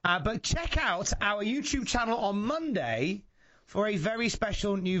 But check out our YouTube channel on Monday for a very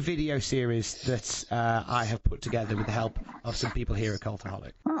special new video series that I have put together with the help of some people here at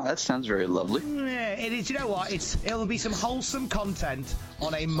Cultaholic. Oh, that sounds very lovely. Yeah, it is. You know what? It'll be some wholesome content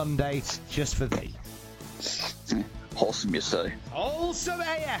on a Monday just for thee. Wholesome, you say? Wholesome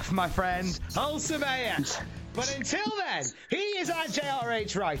AF, my friend. Wholesome AF. But until then, he is at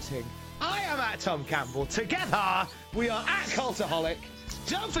JRH Writing. I am at Tom Campbell. Together, we are at Cultaholic.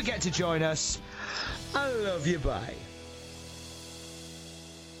 Don't forget to join us. I love you. Bye.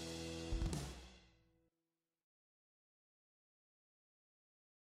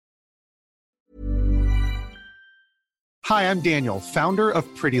 Hi, I'm Daniel, founder of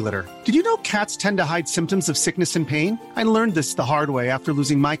Pretty Litter. Did you know cats tend to hide symptoms of sickness and pain? I learned this the hard way after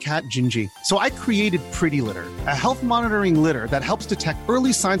losing my cat, Gingy. So I created Pretty Litter, a health monitoring litter that helps detect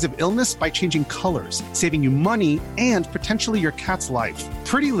early signs of illness by changing colors, saving you money and potentially your cat's life.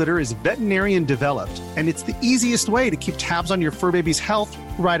 Pretty Litter is veterinarian developed, and it's the easiest way to keep tabs on your fur baby's health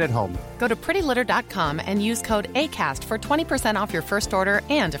right at home. Go to prettylitter.com and use code ACAST for 20% off your first order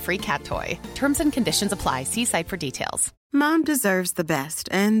and a free cat toy. Terms and conditions apply. See site for details. Mom deserves the best,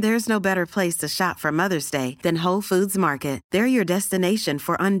 and there's no better place to shop for Mother's Day than Whole Foods Market. They're your destination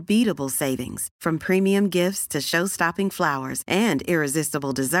for unbeatable savings, from premium gifts to show-stopping flowers and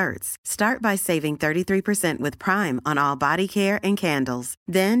irresistible desserts. Start by saving 33% with Prime on all body care and candles.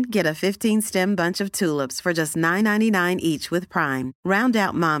 Then get a 15-stem bunch of tulips for just $9.99 each with Prime. Round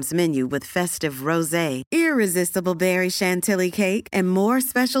out Mom's menu with festive rosé, irresistible berry chantilly cake, and more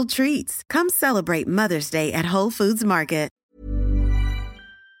special treats. Come celebrate Mother's Day at Whole Foods Market.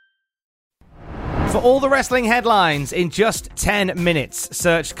 For all the wrestling headlines in just 10 minutes,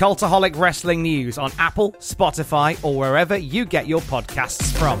 search Cultaholic Wrestling News on Apple, Spotify, or wherever you get your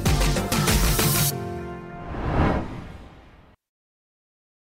podcasts from.